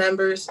Beehive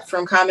members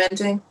from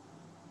commenting?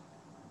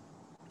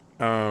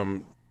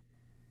 Um,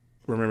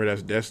 remember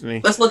that's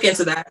Destiny. Let's look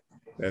into that.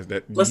 That's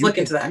that. Let's look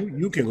into that.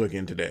 You can look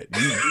into that.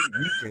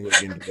 You can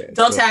look into that.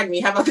 Don't tag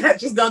me. How about that?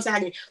 Just don't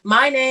tag me.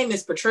 My name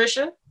is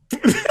Patricia.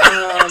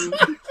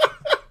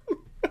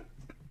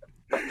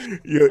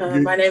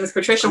 My name is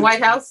Patricia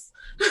Whitehouse.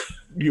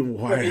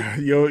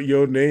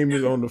 Your name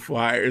is on the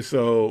flyer,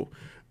 so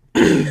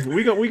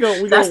we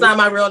That's not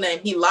my real name.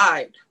 He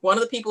lied. One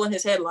of the people in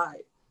his head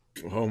lied.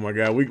 Oh my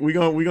God, we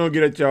gonna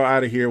get at y'all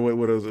out of here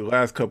with the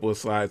last couple of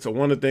slides. So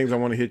one of the things I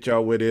want to hit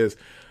y'all with is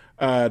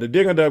the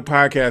Dig on Doug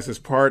podcast is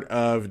part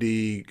of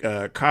the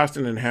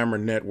Costin and Hammer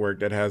network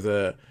that has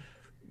a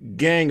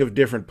gang of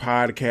different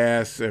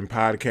podcasts and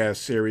podcast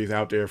series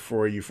out there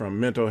for you, from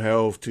mental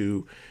health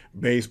to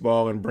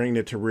baseball and bringing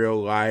it to real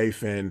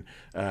life and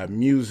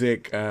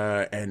music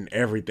and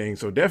everything.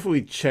 So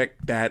definitely check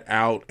that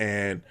out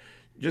and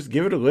just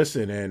give it a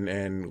listen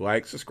and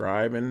like,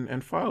 subscribe,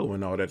 and follow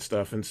and all that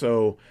stuff. And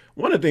so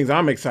one of the things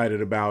I'm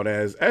excited about,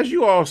 as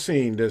you all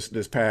seen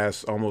this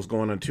past almost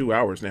going on 2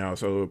 hours now.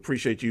 So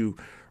appreciate you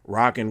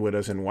rocking with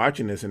us and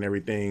watching this and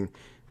everything.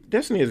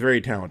 Destiny is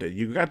very talented.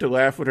 You got to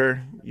laugh with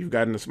her. You've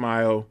gotten to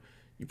smile.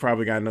 You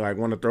probably gotten to like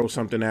want to throw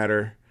something at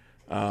her,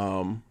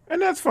 and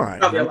that's fine.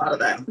 Probably a lot of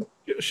that.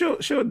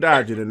 She'll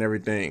dodge it and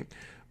everything,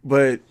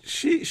 but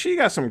she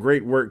got some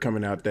great work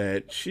coming out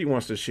that she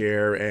wants to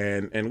share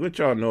and let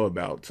y'all know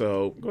about.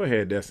 So go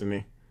ahead,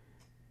 Destiny.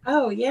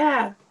 Oh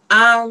yeah.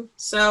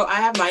 So I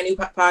have my new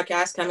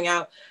podcast coming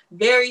out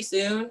very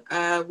soon.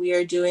 We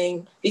are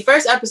doing the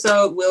first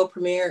episode will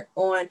premiere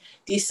on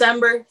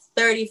December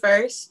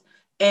 31st,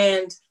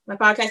 and my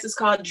podcast is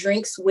called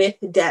Drinks with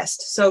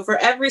Dest. So for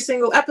every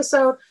single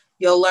episode,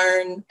 you'll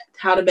learn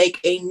how to make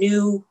a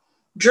new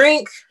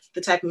drink,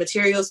 the type of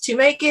materials to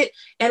make it,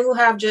 and we'll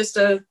have just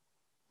a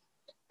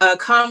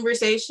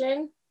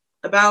conversation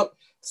about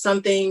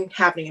something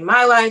happening in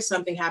my life,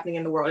 something happening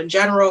in the world in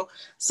general.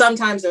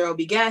 Sometimes there will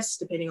be guests,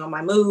 depending on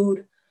my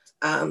mood.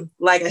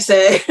 Like I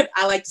said,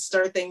 I like to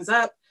stir things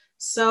up.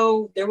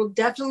 So there will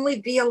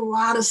definitely be a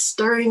lot of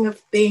stirring of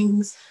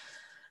things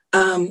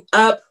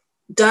up.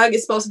 Doug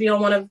is supposed to be on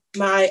one of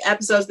my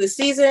episodes this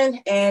season,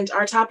 and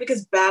our topic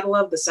is Battle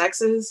of the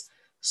Sexes.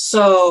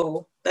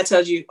 So that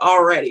tells you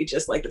already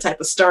just like the type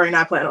of stirring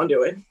I plan on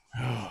doing.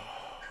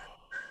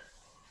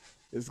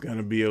 It's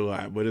gonna be a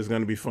lot, but it's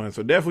gonna be fun.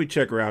 So definitely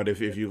check her out if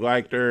you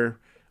liked her.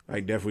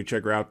 Like definitely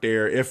check her out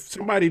there. If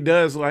somebody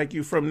does like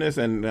you from this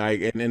and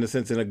like and in a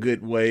sense in a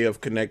good way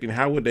of connecting,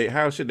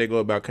 how should they go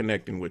about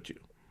connecting with you?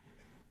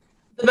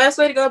 The best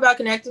way to go about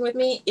connecting with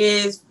me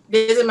is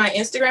visit my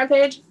Instagram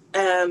page,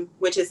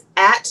 which is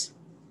at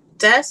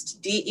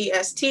Dest,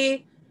 DEST,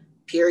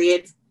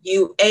 period,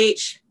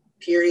 UH,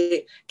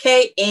 period,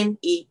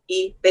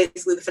 KNEE,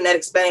 basically the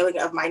phonetic spelling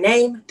of my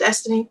name,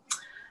 Destiny.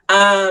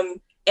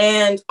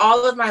 And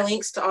all of my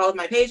links to all of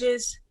my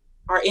pages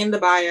are in the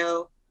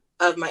bio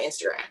of my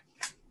Instagram.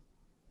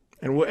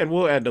 And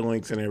we'll add the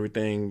links and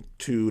everything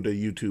to the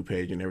YouTube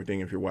page and everything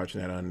if you're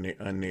watching that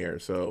on there.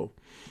 So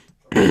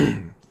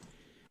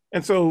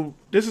and so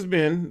this has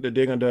been the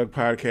Dig on Doug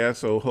podcast.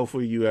 So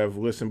hopefully you have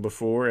listened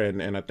before,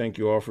 and I thank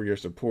you all for your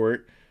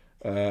support.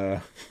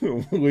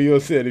 Leo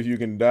said if you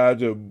can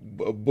dodge a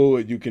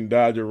bullet, you can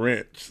dodge a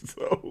wrench.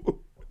 So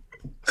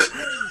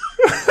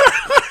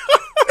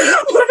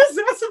What is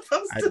that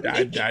supposed to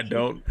mean? I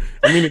don't.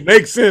 I mean, it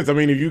makes sense. I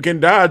mean, if you can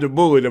dodge a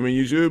bullet, I mean,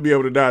 you should be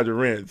able to dodge a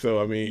wrench.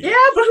 So, I mean, Yeah,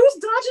 but who's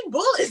dodging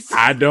bullets?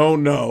 I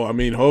don't know. I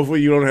mean,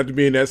 hopefully you don't have to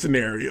be in that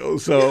scenario.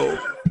 So,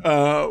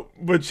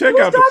 but check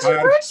Who's out the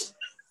dodging wrench?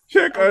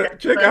 check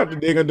out the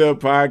Dig and Dub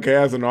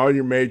podcast on all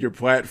your major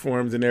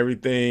platforms and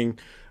everything.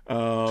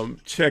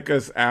 Check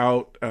us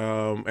out,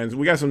 and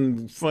we got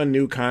some fun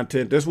new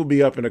content. This will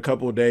be up in a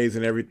couple of days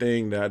and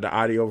everything, the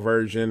audio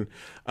version,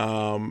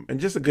 and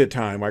just a good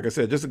time. Like I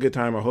said, just a good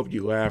time. I hope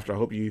you laughed. I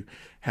hope you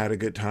had a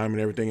good time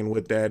and everything. And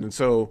with that, and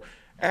so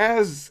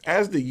as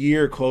the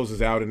year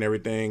closes out and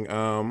everything,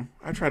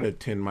 I try to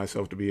tend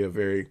myself to be a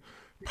very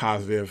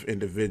positive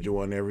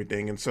individual and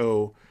everything. And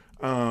so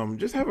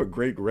just have a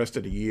great rest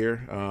of the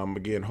year.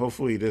 Again,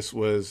 hopefully this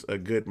was a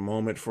good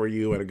moment for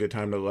you and a good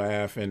time to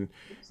laugh and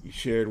you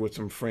shared with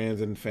some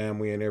friends and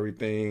family and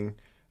everything.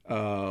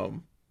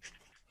 Um,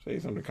 Say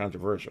something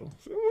controversial.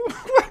 You're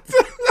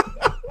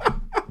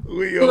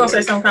Leo, gonna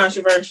say something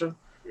controversial.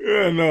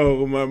 yeah,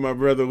 no, my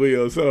brother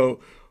Leo. So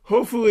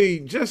hopefully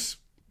just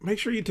make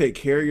sure you take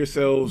care of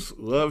yourselves,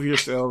 love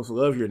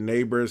your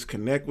neighbors,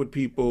 connect with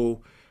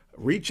people,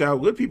 reach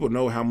out, let people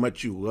know how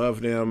much you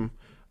love them.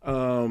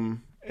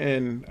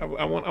 And I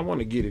want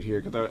to get it here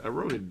because I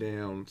wrote it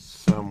down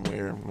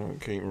somewhere. I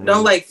can't Don't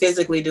remember. like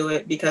physically do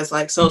it because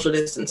like social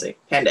distancing,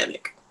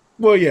 pandemic.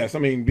 Well, yes,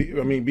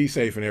 be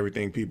safe and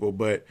everything, people.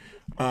 But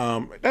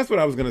that's what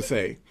I was gonna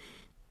say.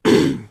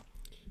 I'm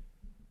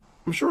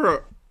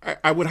sure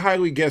I would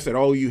highly guess that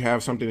all of you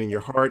have something in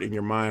your heart, in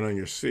your mind, on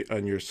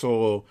your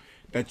soul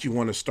that you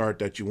want to start,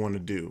 that you want to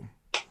do.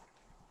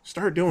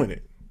 Start doing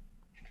it.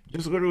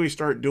 Just literally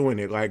start doing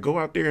it. Like go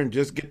out there and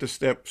just get the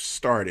steps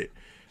started.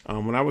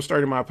 When I was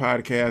starting my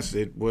podcast,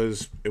 it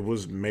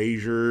was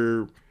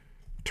major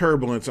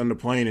turbulence on the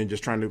plane and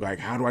just trying to like,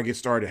 how do I get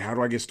started? How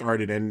do I get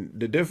started? And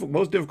the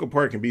most difficult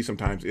part can be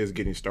sometimes is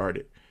getting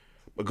started.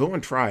 But go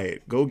and try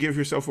it. Go give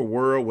yourself a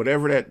whirl,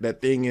 whatever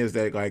that thing is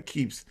that like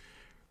keeps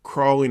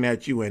crawling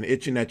at you and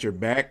itching at your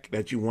back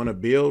that you want to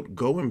build.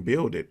 Go and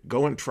build it.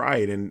 Go and try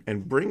it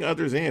and bring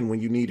others in when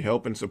you need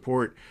help and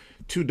support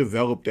to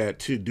develop that,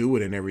 to do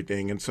it and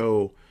everything. And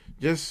so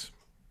just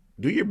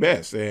do your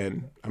best.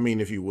 And I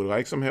mean, if you would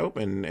like some help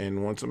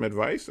and want some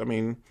advice, I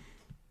mean,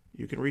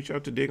 you can reach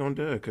out to Dig on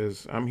Doug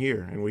because I'm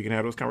here and we can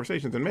have those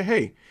conversations. And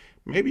hey,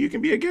 maybe you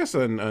can be a guest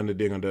on the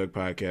Dig on Doug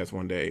podcast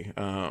one day.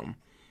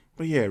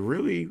 But yeah,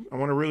 really, I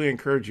want to really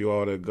encourage you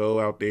all to go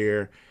out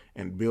there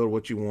and build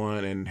what you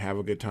want and have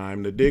a good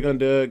time. The Dig on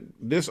Doug,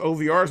 this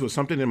OVRs was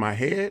something in my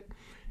head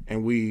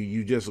and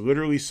you just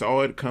literally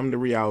saw it come to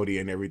reality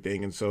and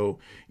everything. And so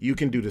you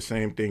can do the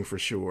same thing for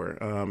sure.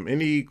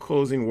 Any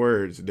closing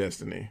words,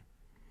 Destiny?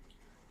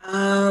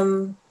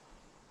 Um,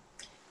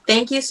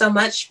 Thank you so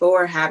much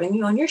for having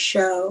me on your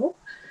show.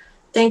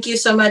 Thank you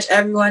so much,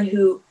 everyone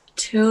who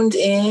tuned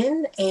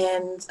in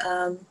and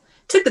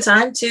took the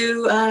time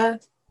to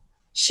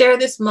share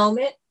this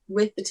moment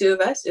with the two of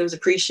us. It was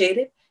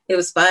appreciated. It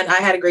was fun. I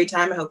had a great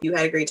time. I hope you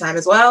had a great time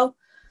as well.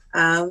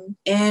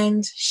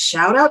 And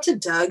shout out to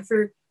Doug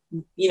for,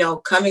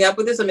 coming up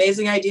with this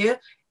amazing idea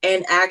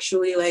and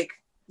actually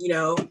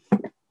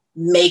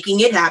making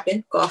it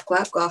happen. Golf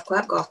clap, golf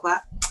clap, golf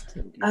clap.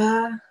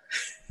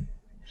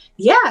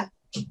 Yeah,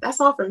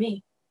 that's all for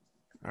me.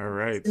 All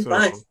right. It's So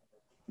fun.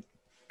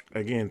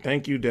 again,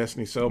 thank you,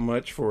 Destiny, so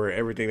much for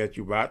everything that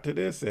you brought to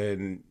this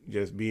and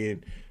just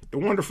being the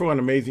wonderful and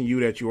amazing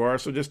you that you are.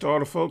 So just to all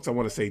the folks, I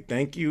want to say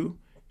thank you.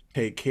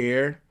 Take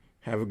care.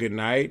 Have a good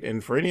night.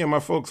 And for any of my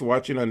folks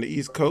watching on the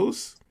East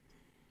Coast,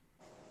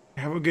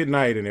 have a good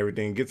night and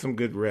everything. Get some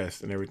good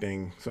rest and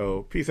everything.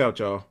 So peace out,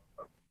 y'all.